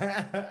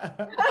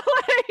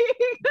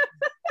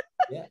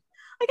 Yeah.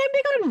 Like I'm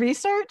big on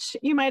research.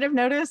 You might have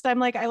noticed I'm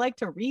like, I like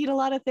to read a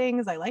lot of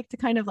things. I like to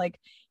kind of like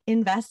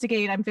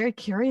investigate. I'm very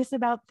curious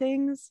about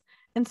things.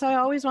 And so I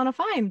always want to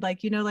find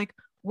like, you know, like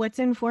what's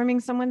informing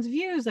someone's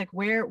views? Like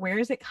where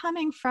is it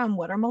coming from?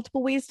 What are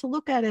multiple ways to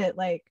look at it?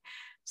 Like,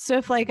 so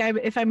if like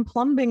if I'm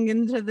plumbing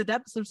into the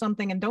depths of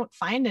something and don't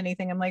find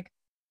anything, I'm like,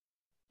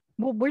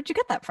 well, where'd you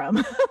get that from?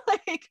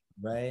 Like,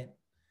 right?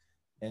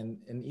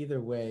 And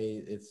either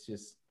way, it's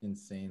just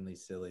insanely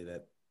silly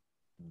that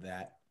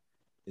that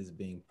is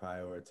being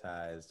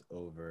prioritized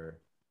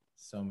over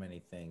so many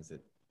things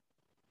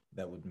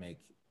that would make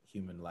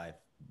human life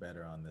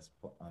better on this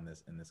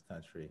in this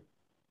country.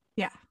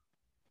 Yeah.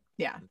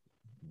 Yeah.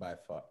 By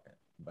far,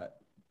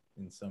 but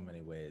in so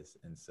many ways.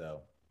 And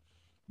so,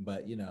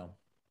 but you know,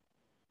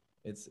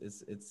 it's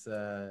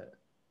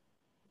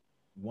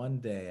one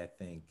day I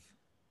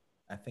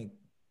think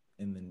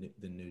in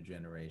the new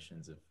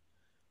generations of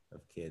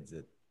kids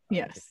that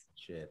Yes.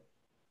 shit,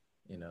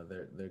 you know,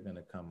 they're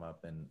gonna come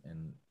up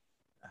and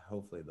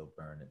hopefully they'll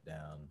burn it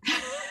down.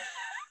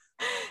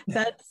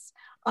 That's,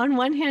 on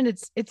one hand,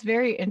 it's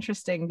very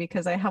interesting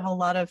because I have a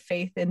lot of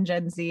faith in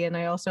Gen Z, and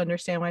I also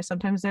understand why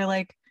sometimes they're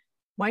like,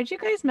 why'd you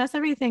guys mess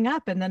everything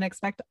up and then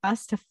expect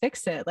us to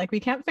fix it? Like, we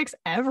can't fix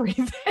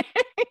everything.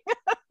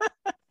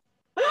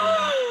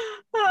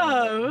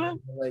 Oh.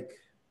 Like,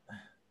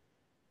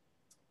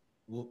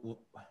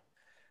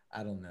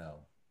 I don't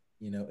know.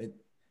 You know,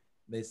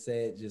 they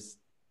say it just,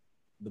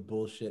 the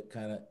bullshit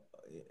kind of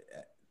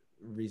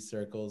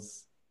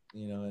recircles,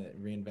 you know,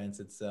 it reinvents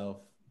itself,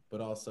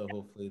 but also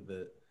hopefully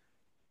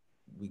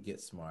we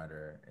get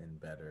smarter and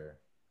better.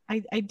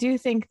 I do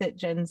think that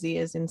Gen Z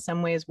is in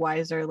some ways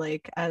wiser,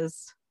 like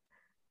as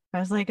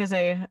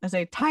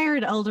a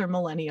tired elder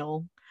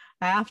millennial.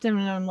 I often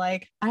am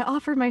like, I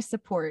offer my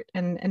support,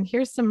 and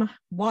here's some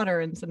water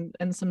and some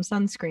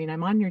sunscreen.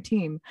 I'm on your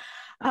team.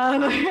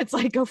 It's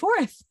like, go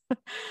forth.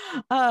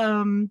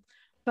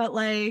 But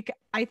like,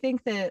 I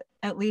think that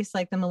at least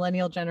like the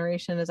millennial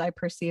generation, as I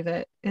perceive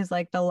it, is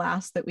like the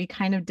last that we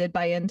kind of did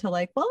buy into,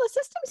 like, well, the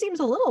system seems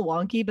a little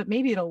wonky, but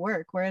maybe it'll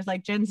work. Whereas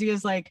like Gen Z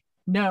is like,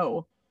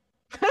 no,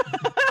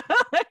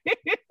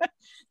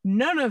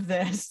 none of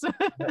this.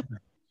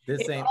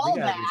 This ain't, we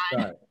gotta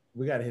restart.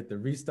 We gotta hit the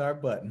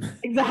restart button.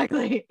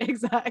 Exactly.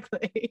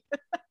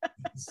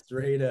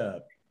 Straight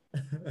up.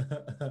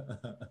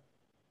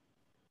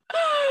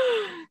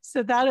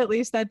 So that, at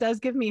least that does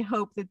give me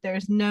hope that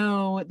there's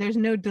no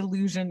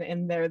delusion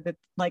in there that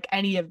like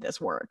any of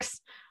this works.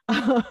 They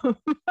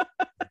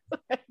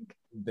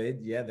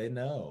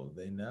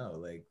know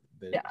like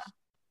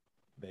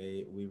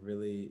we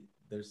really,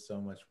 there's so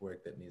much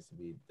work that needs to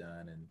be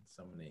done and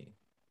so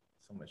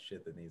much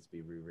shit that needs to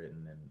be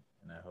rewritten, and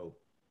I hope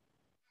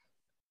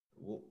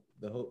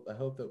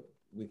that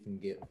we can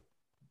get,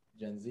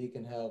 Gen Z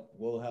can help,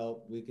 we'll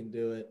help, we can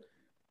do it.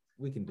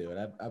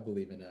 I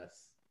believe in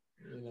us,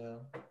 you know.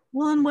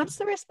 Well, and what's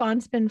the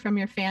response been from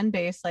your fan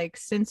base, like,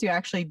 since you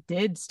actually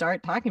did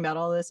start talking about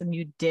all this and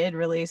you did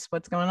release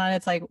what's going on?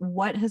 It's like,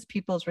 what has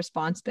people's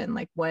response been?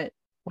 Like,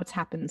 what's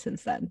happened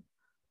since then?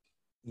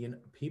 You know,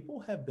 people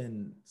have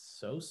been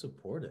so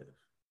supportive.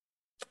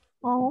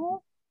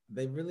 Oh,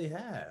 they really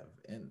have,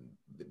 and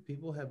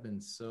people have been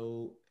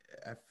so,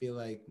 I feel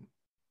like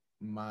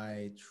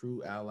my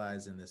true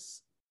allies in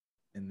this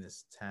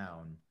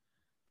town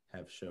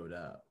have showed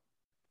up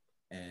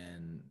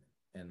and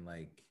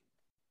like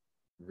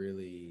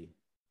really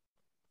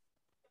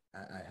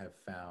I've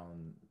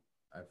found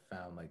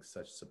like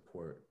such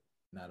support,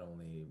 not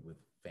only with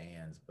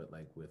fans but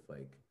like with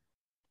like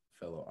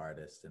fellow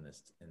artists in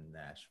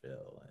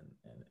Nashville and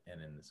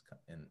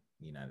in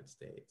the United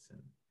States,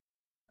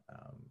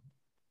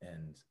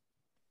 and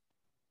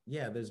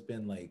yeah, there's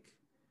been like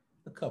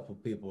a couple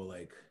people,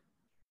 like,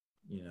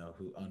 you know,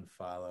 who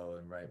unfollow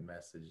and write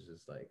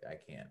messages like, I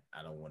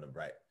don't want to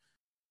write,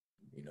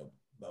 you know,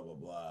 blah blah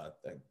blah,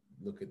 like,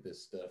 look at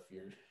this stuff,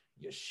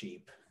 you're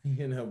sheep,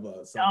 you know,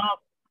 but some,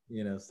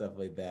 you know, stuff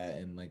like that.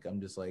 And like, I'm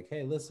just like,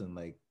 hey, listen,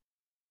 like,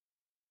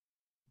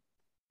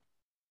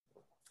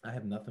 I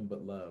have nothing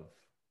but love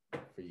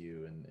for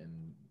you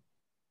and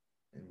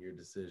your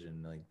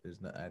decision. Like,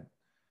 there's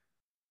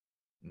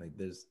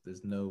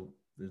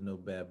no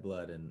bad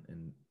blood,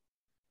 and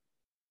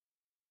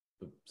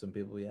but some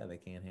people, yeah, they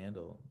can't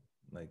handle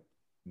like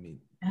me,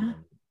 you know,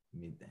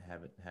 me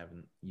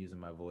having using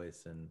my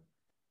voice,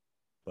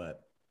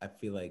 but I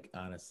feel like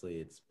honestly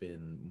it's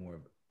been more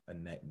of a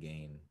net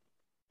gain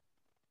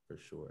for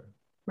sure.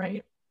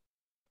 Right.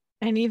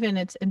 And even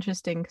it's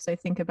interesting because I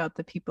think about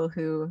the people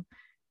who,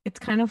 it's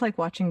kind of like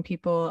watching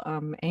people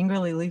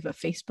angrily leave a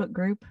Facebook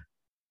group.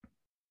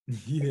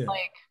 Yeah.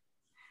 Like,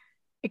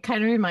 it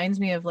kind of reminds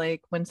me of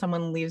like when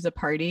someone leaves a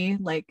party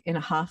like in a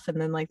huff and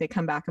then like they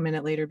come back a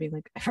minute later being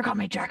like, I forgot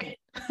my jacket.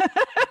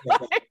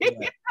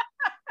 Yeah.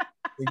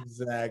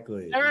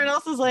 Exactly. Everyone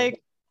else is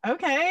like,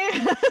 okay.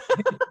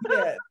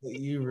 Yeah,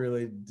 you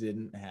really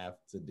didn't have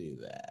to do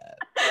that.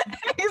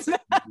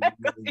 Exactly.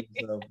 You made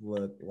yourself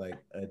look like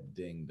a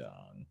ding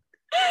dong.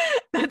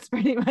 That's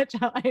pretty much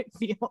how I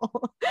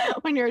feel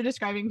when you're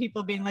describing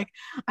people being like,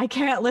 I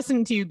can't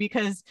listen to you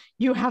because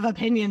you have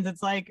opinions.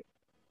 It's like,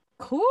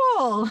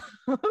 cool.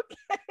 Okay.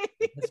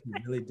 You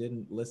really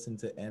didn't listen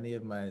to any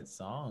of my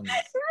songs.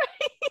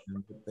 Right.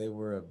 And what they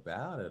were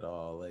about at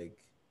all. Like,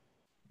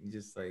 you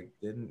just like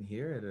didn't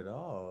hear it at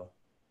all.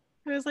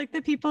 It was like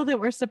the people that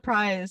were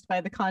surprised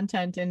by the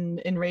content in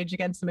Rage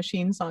Against the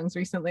Machine songs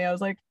recently. I was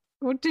like,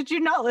 Well, did you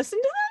not listen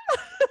to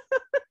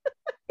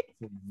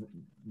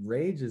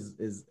Rage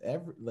is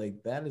ever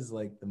like that is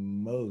like the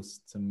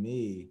most to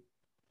me.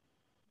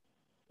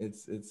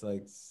 It's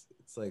like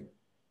that?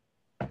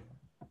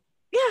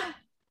 Yeah.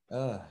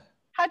 uh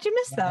How'd you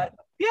miss that?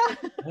 Yeah.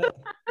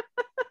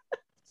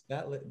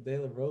 Scott De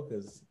La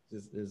Roca's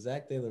just or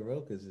Zach De La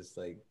Roca's just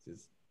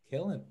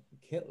killing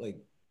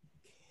like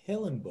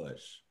killing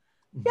Bush.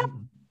 Yep.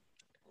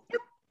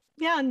 Yep.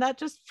 Yeah. And that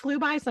just flew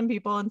by some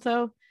people. And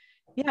so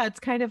yeah, it's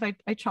kind of I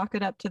chalk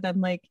it up to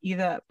then like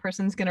either that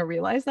person's gonna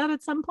realize that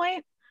at some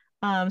point.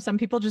 Some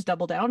people just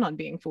double down on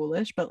being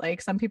foolish, but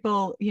like some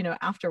people, you know,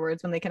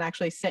 afterwards when they can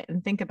actually sit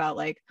and think about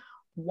like,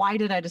 why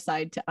did I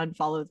decide to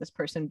unfollow this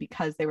person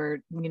because they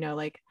were, you know,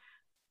 like,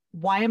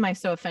 why am I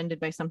so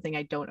offended by something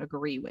I don't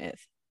agree with?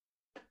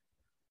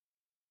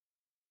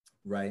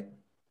 Right.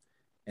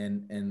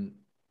 And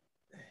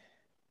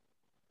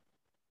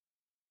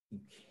you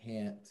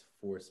can't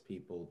force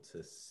people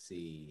to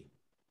see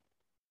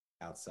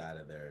outside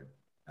of their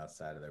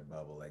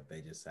bubble. Like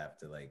they just have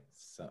to like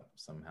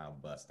somehow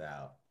bust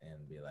out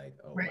and be like,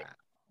 oh Right. wow,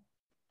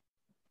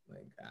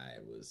 like I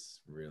was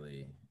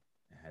really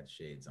had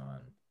shades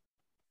on.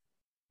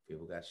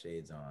 People got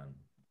shades on,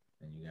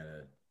 and you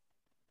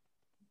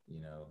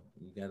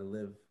gotta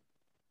live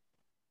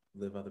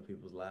other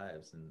people's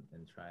lives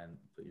and try and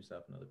put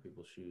yourself in other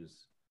people's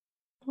shoes.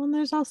 Well, and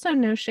there's also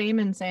no shame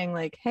in saying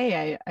like,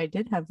 hey, I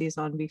did have these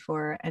on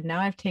before and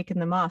now I've taken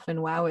them off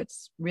and wow,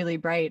 it's really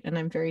bright and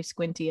I'm very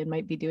squinty and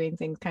might be doing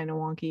things kind of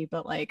wonky,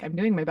 but like I'm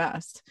doing my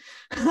best.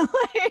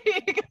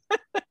 Like,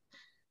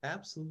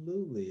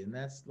 Absolutely, and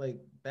that's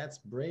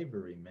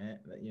bravery, man.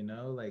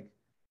 Like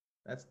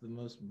that's the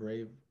most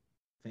brave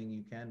thing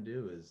you can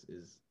do is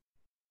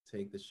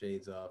take the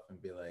shades off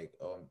and be like,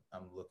 oh,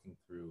 I'm looking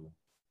through,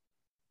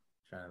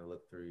 trying to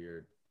look through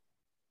your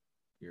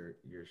view,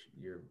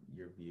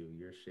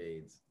 your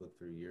shades, look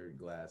through your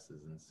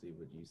glasses and see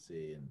what you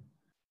see, and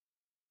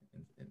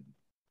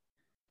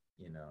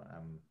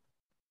I'm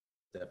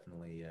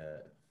definitely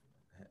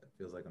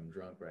feels like I'm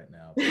drunk right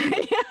now.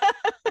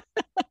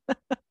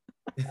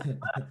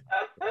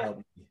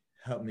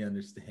 help me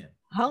understand.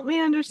 Help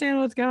me understand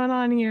what's going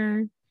on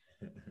here.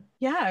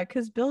 Yeah,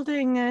 because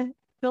building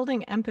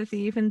empathy,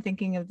 even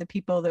thinking of the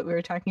people that we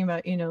were talking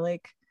about, you know,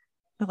 like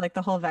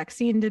the whole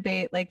vaccine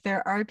debate, like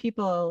there are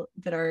people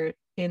that are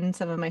in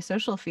some of my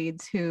social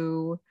feeds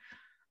who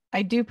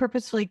I do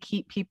purposefully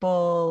keep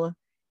people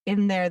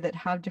in there that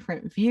have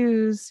different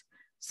views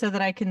so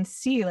that I can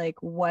see like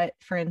what,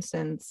 for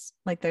instance,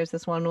 like there's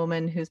this one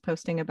woman who's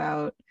posting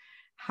about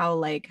how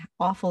like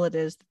awful it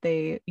is that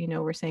they, you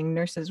know, were saying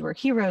nurses were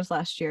heroes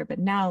last year, but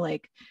now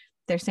like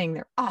they're saying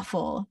they're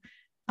awful.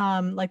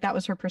 Like that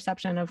was her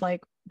perception of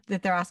like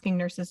that they're asking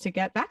nurses to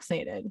get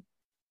vaccinated.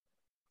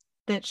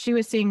 That she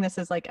was seeing this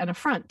as like an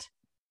affront.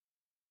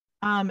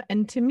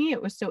 And to me,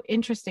 it was so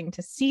interesting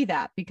to see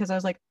that because I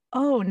was like,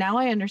 oh, now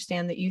I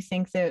understand that you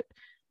think that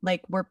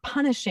like we're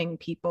punishing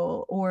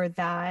people or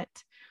that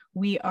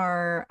we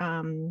are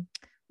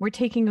we're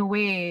taking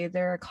away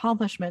their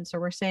accomplishments or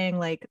we're saying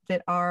like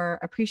that our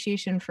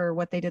appreciation for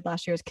what they did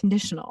last year is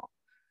conditional.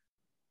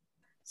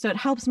 So it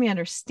helps me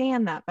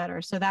understand that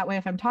better. So that way,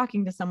 if I'm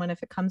talking to someone,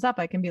 if it comes up,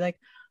 I can be like,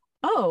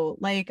 oh,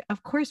 like,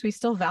 of course, we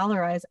still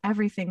valorize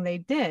everything they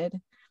did.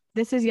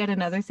 This is yet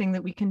another thing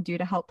that we can do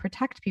to help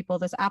protect people.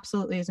 This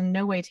absolutely is in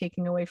no way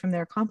taking away from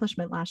their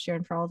accomplishment last year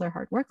and for all their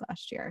hard work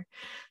last year.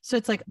 So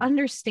it's like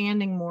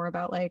understanding more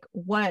about like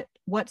what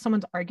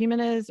someone's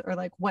argument is or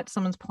like what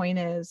someone's point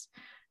is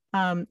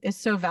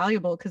so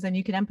valuable because then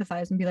you can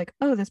empathize and be like,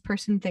 oh, this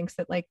person thinks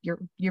that like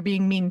you're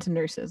being mean to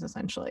nurses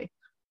essentially.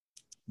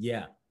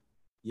 Yeah.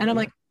 And I'm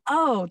like,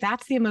 oh,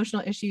 that's the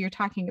emotional issue you're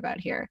talking about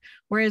here.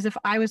 Whereas if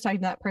I was talking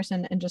to that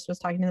person and just was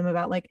talking to them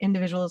about like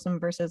individualism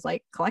versus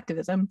like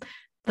collectivism,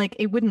 like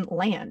it wouldn't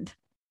land.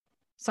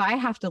 So I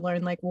have to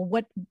learn like,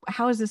 well,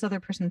 how is this other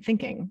person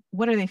thinking?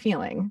 What are they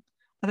feeling?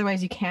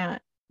 Otherwise you kind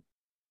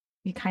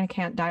of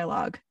can't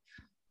dialogue.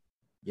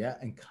 Yeah,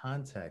 and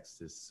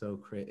context is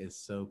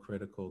so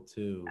critical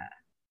too.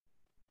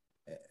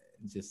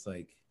 Just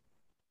like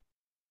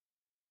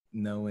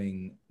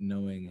knowing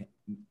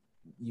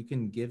you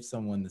can give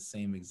someone the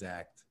same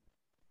exact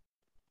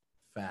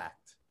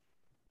fact.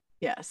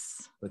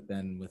 Yes. But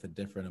then with a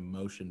different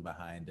emotion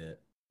behind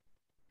it,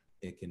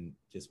 it can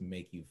just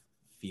make you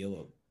feel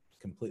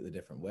a completely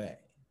different way.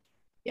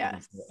 Yes.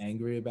 You can feel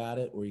angry about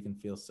it or you can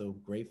feel so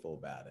grateful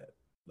about it.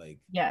 Like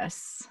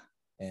yes.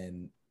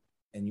 And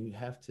you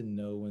have to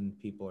know when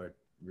people are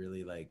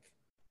really like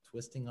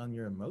twisting on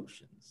your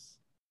emotions.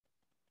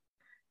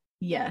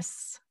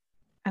 Yes.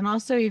 And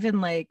also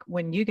even like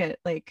when you get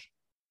like,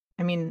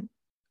 I mean,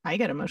 I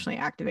get emotionally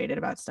activated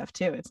about stuff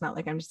too. It's not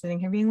like I'm just sitting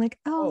here being like,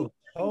 oh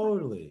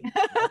totally.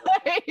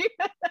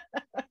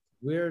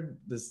 We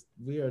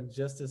are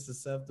just as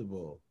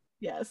susceptible.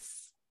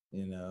 Yes.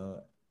 You know?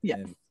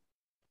 Yes.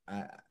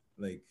 And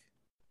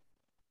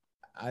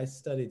I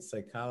studied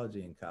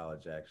psychology in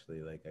college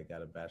actually. Like I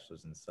got a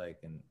bachelor's in psych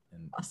and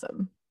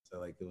awesome. So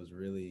like it was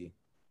really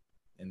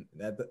and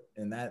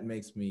that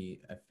makes me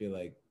I feel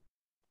like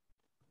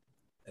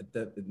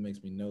it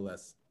makes me no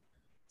less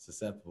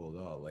susceptible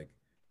at all. Like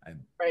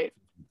Right.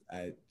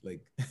 I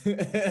like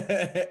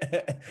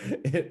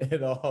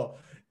it all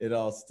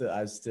still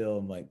I still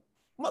am like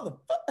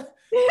motherfucker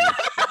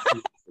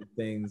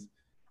things,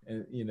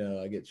 and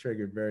I get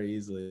triggered very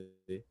easily,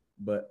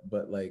 but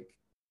like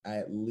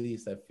at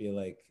least I feel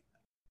like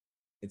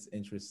it's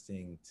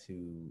interesting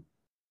to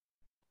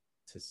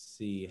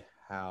see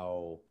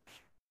how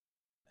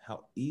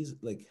easy,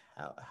 like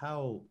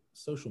how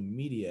social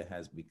media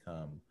has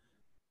become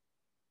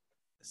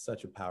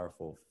such a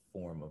powerful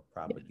form of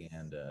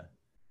propaganda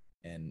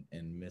and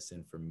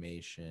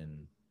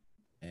misinformation,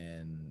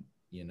 and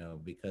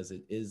because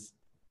it is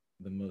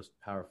the most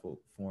powerful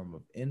form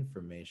of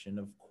information,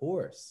 of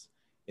course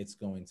it's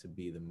going to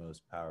be the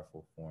most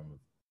powerful form of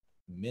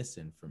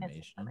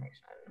misinformation.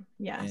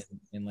 Yes.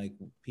 And like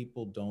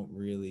people don't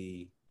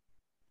really,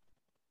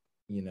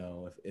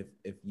 if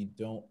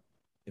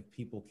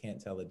people can't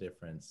tell the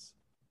difference,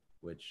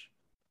 which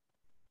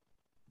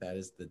that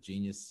is the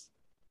genius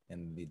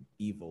and the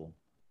evil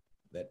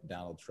that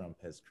Donald Trump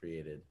has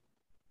created,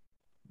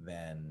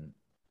 then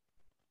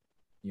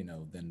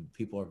then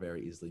people are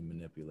very easily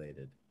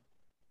manipulated.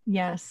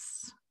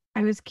 Yes.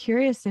 I was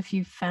curious if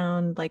you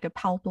found like a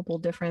palpable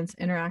difference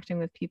interacting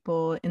with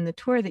people in the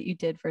tour that you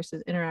did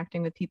versus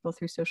interacting with people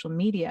through social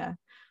media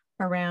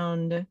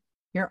around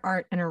your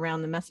art and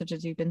around the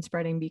messages you've been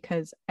spreading,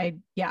 because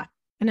and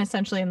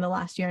essentially in the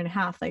last year and a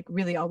half, like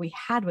really all we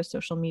had was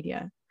social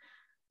media.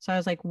 So I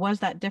was like, was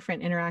that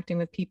different interacting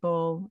with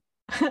people?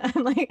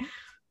 I'm like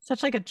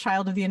such like a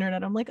child of the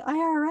internet. I'm like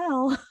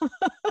IRL.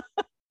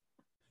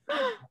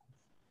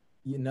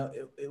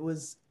 It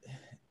was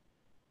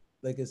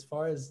like, as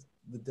far as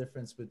the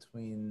difference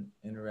between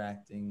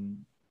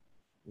interacting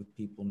with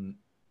people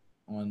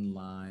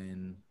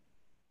online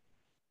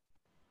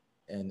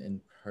and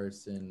in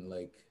person,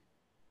 like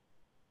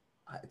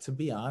to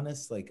be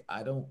honest, like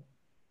I don't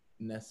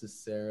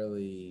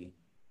necessarily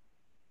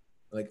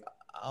like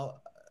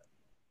I'll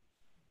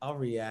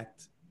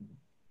react,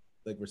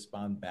 like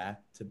respond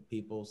back to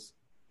people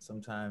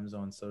sometimes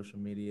on social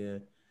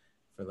media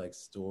for like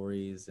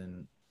stories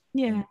and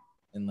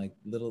and like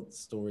little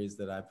stories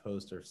that I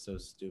post are so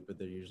stupid.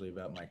 They're usually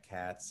about my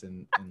cats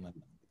and like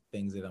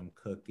things that I'm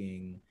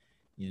cooking,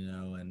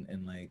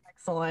 and like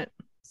Excellent.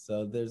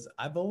 So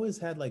I've always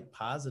had like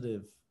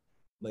positive,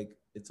 like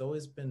it's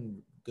always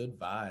been good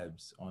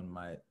vibes on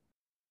my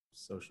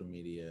social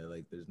media.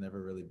 Like there's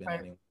never really been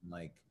anyone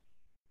like,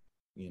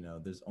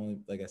 there's only,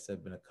 like I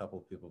said, been a couple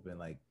of people been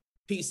like,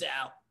 peace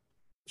out,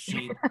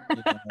 sheep.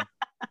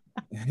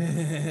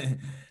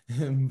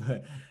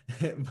 but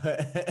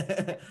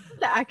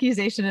the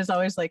accusation is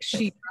always like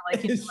sheep, or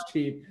like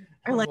sheep,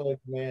 or like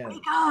man,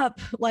 wake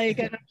up, like,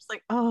 and I'm just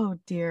like, oh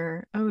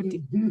dear. Like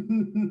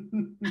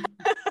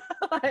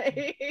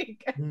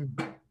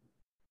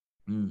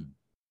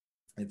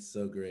it's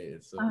so great.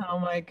 It's so oh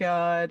my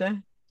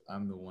god,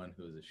 I'm the one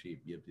who's a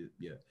sheep. Yep.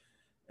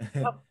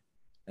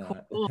 Oh,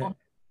 cool.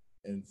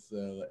 And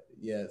so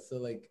so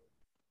like,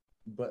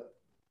 but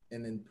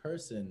and in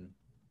person,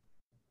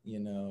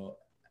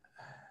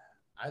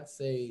 I'd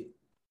say,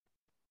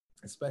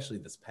 especially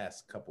this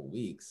past couple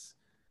weeks,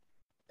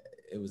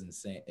 it was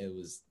insane.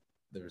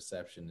 The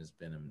reception has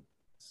been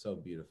so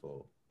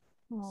beautiful.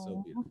 Aww.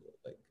 So beautiful.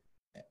 Like,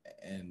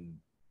 and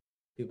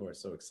people are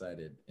so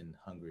excited and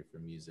hungry for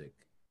music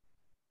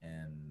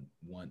and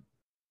want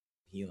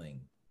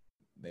healing.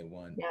 They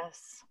want to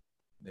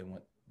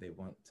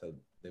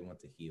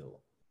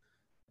heal.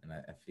 And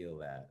I feel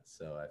that.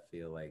 So I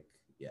feel like,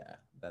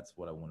 that's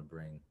what I want to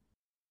bring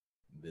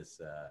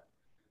this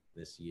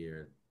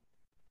year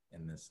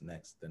and the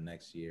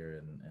next year,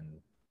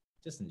 and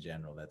just in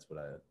general, that's what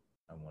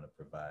I want to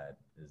provide,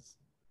 is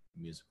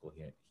musical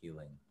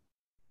healing.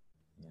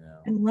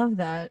 I love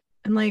that.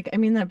 And like, I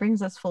mean, that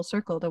brings us full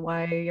circle to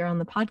why you're on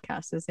the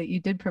podcast, is that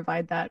you did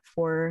provide that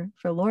for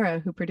Laura,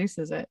 who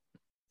produces it.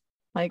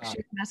 Like she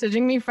was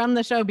messaging me from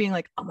the show being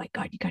like, oh my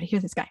God, you got to hear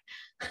this guy.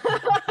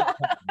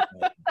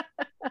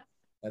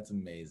 That's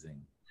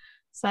amazing.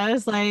 So I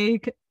was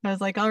like,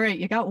 all right,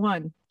 you got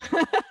one.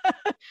 I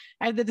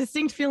had the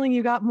distinct feeling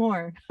you got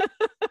more.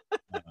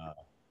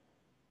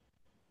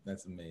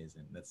 That's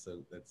amazing.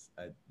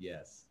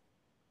 Yes.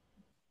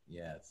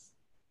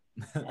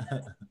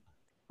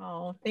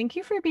 Oh, thank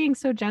you for being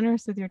so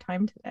generous with your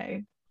time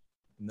today.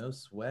 No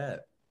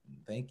sweat.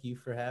 Thank you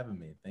for having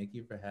me.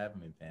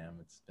 Pam.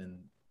 It's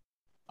been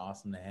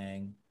awesome to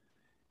hang.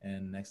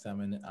 And next time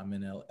I'm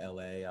in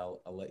LA,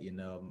 I'll let you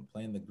know. I'm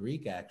playing the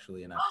Greek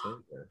actually in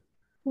October.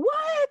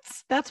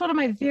 What? That's one of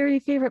my very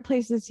favorite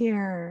places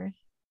here.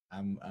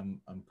 I'm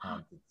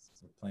pumped.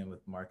 It's playing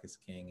with Marcus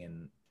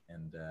King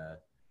and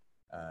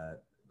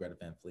Greta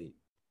Van Fleet.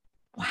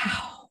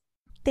 Wow.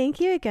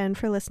 Thank you again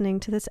for listening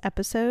to this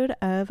episode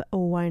of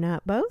Why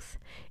Not Both.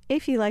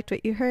 If you liked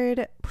what you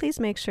heard, please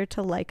make sure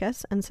to like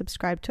us and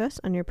subscribe to us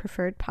on your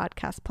preferred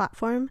podcast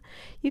platform.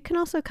 You can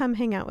also come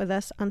hang out with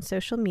us on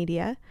social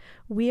media.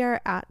 We are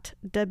at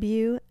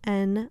WNB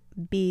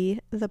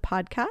the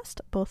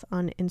podcast, both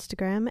on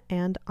Instagram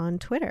and on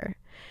Twitter.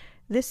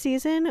 This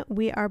season,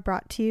 we are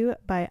brought to you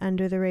by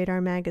Under the Radar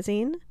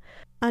magazine.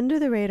 Under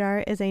the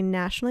Radar is a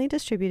nationally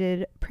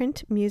distributed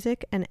print,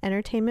 music, and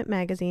entertainment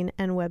magazine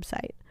and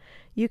website.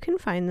 You can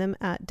find them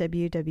at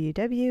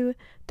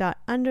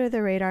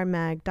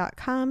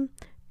www.undertheradarmag.com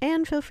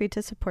and feel free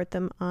to support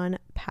them on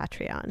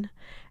Patreon.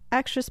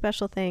 Extra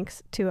special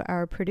thanks to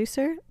our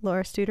producer,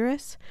 Laura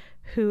Studeris,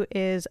 who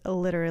is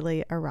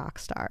literally a rock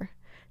star.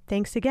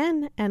 Thanks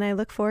again, and I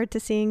look forward to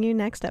seeing you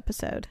next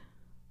episode.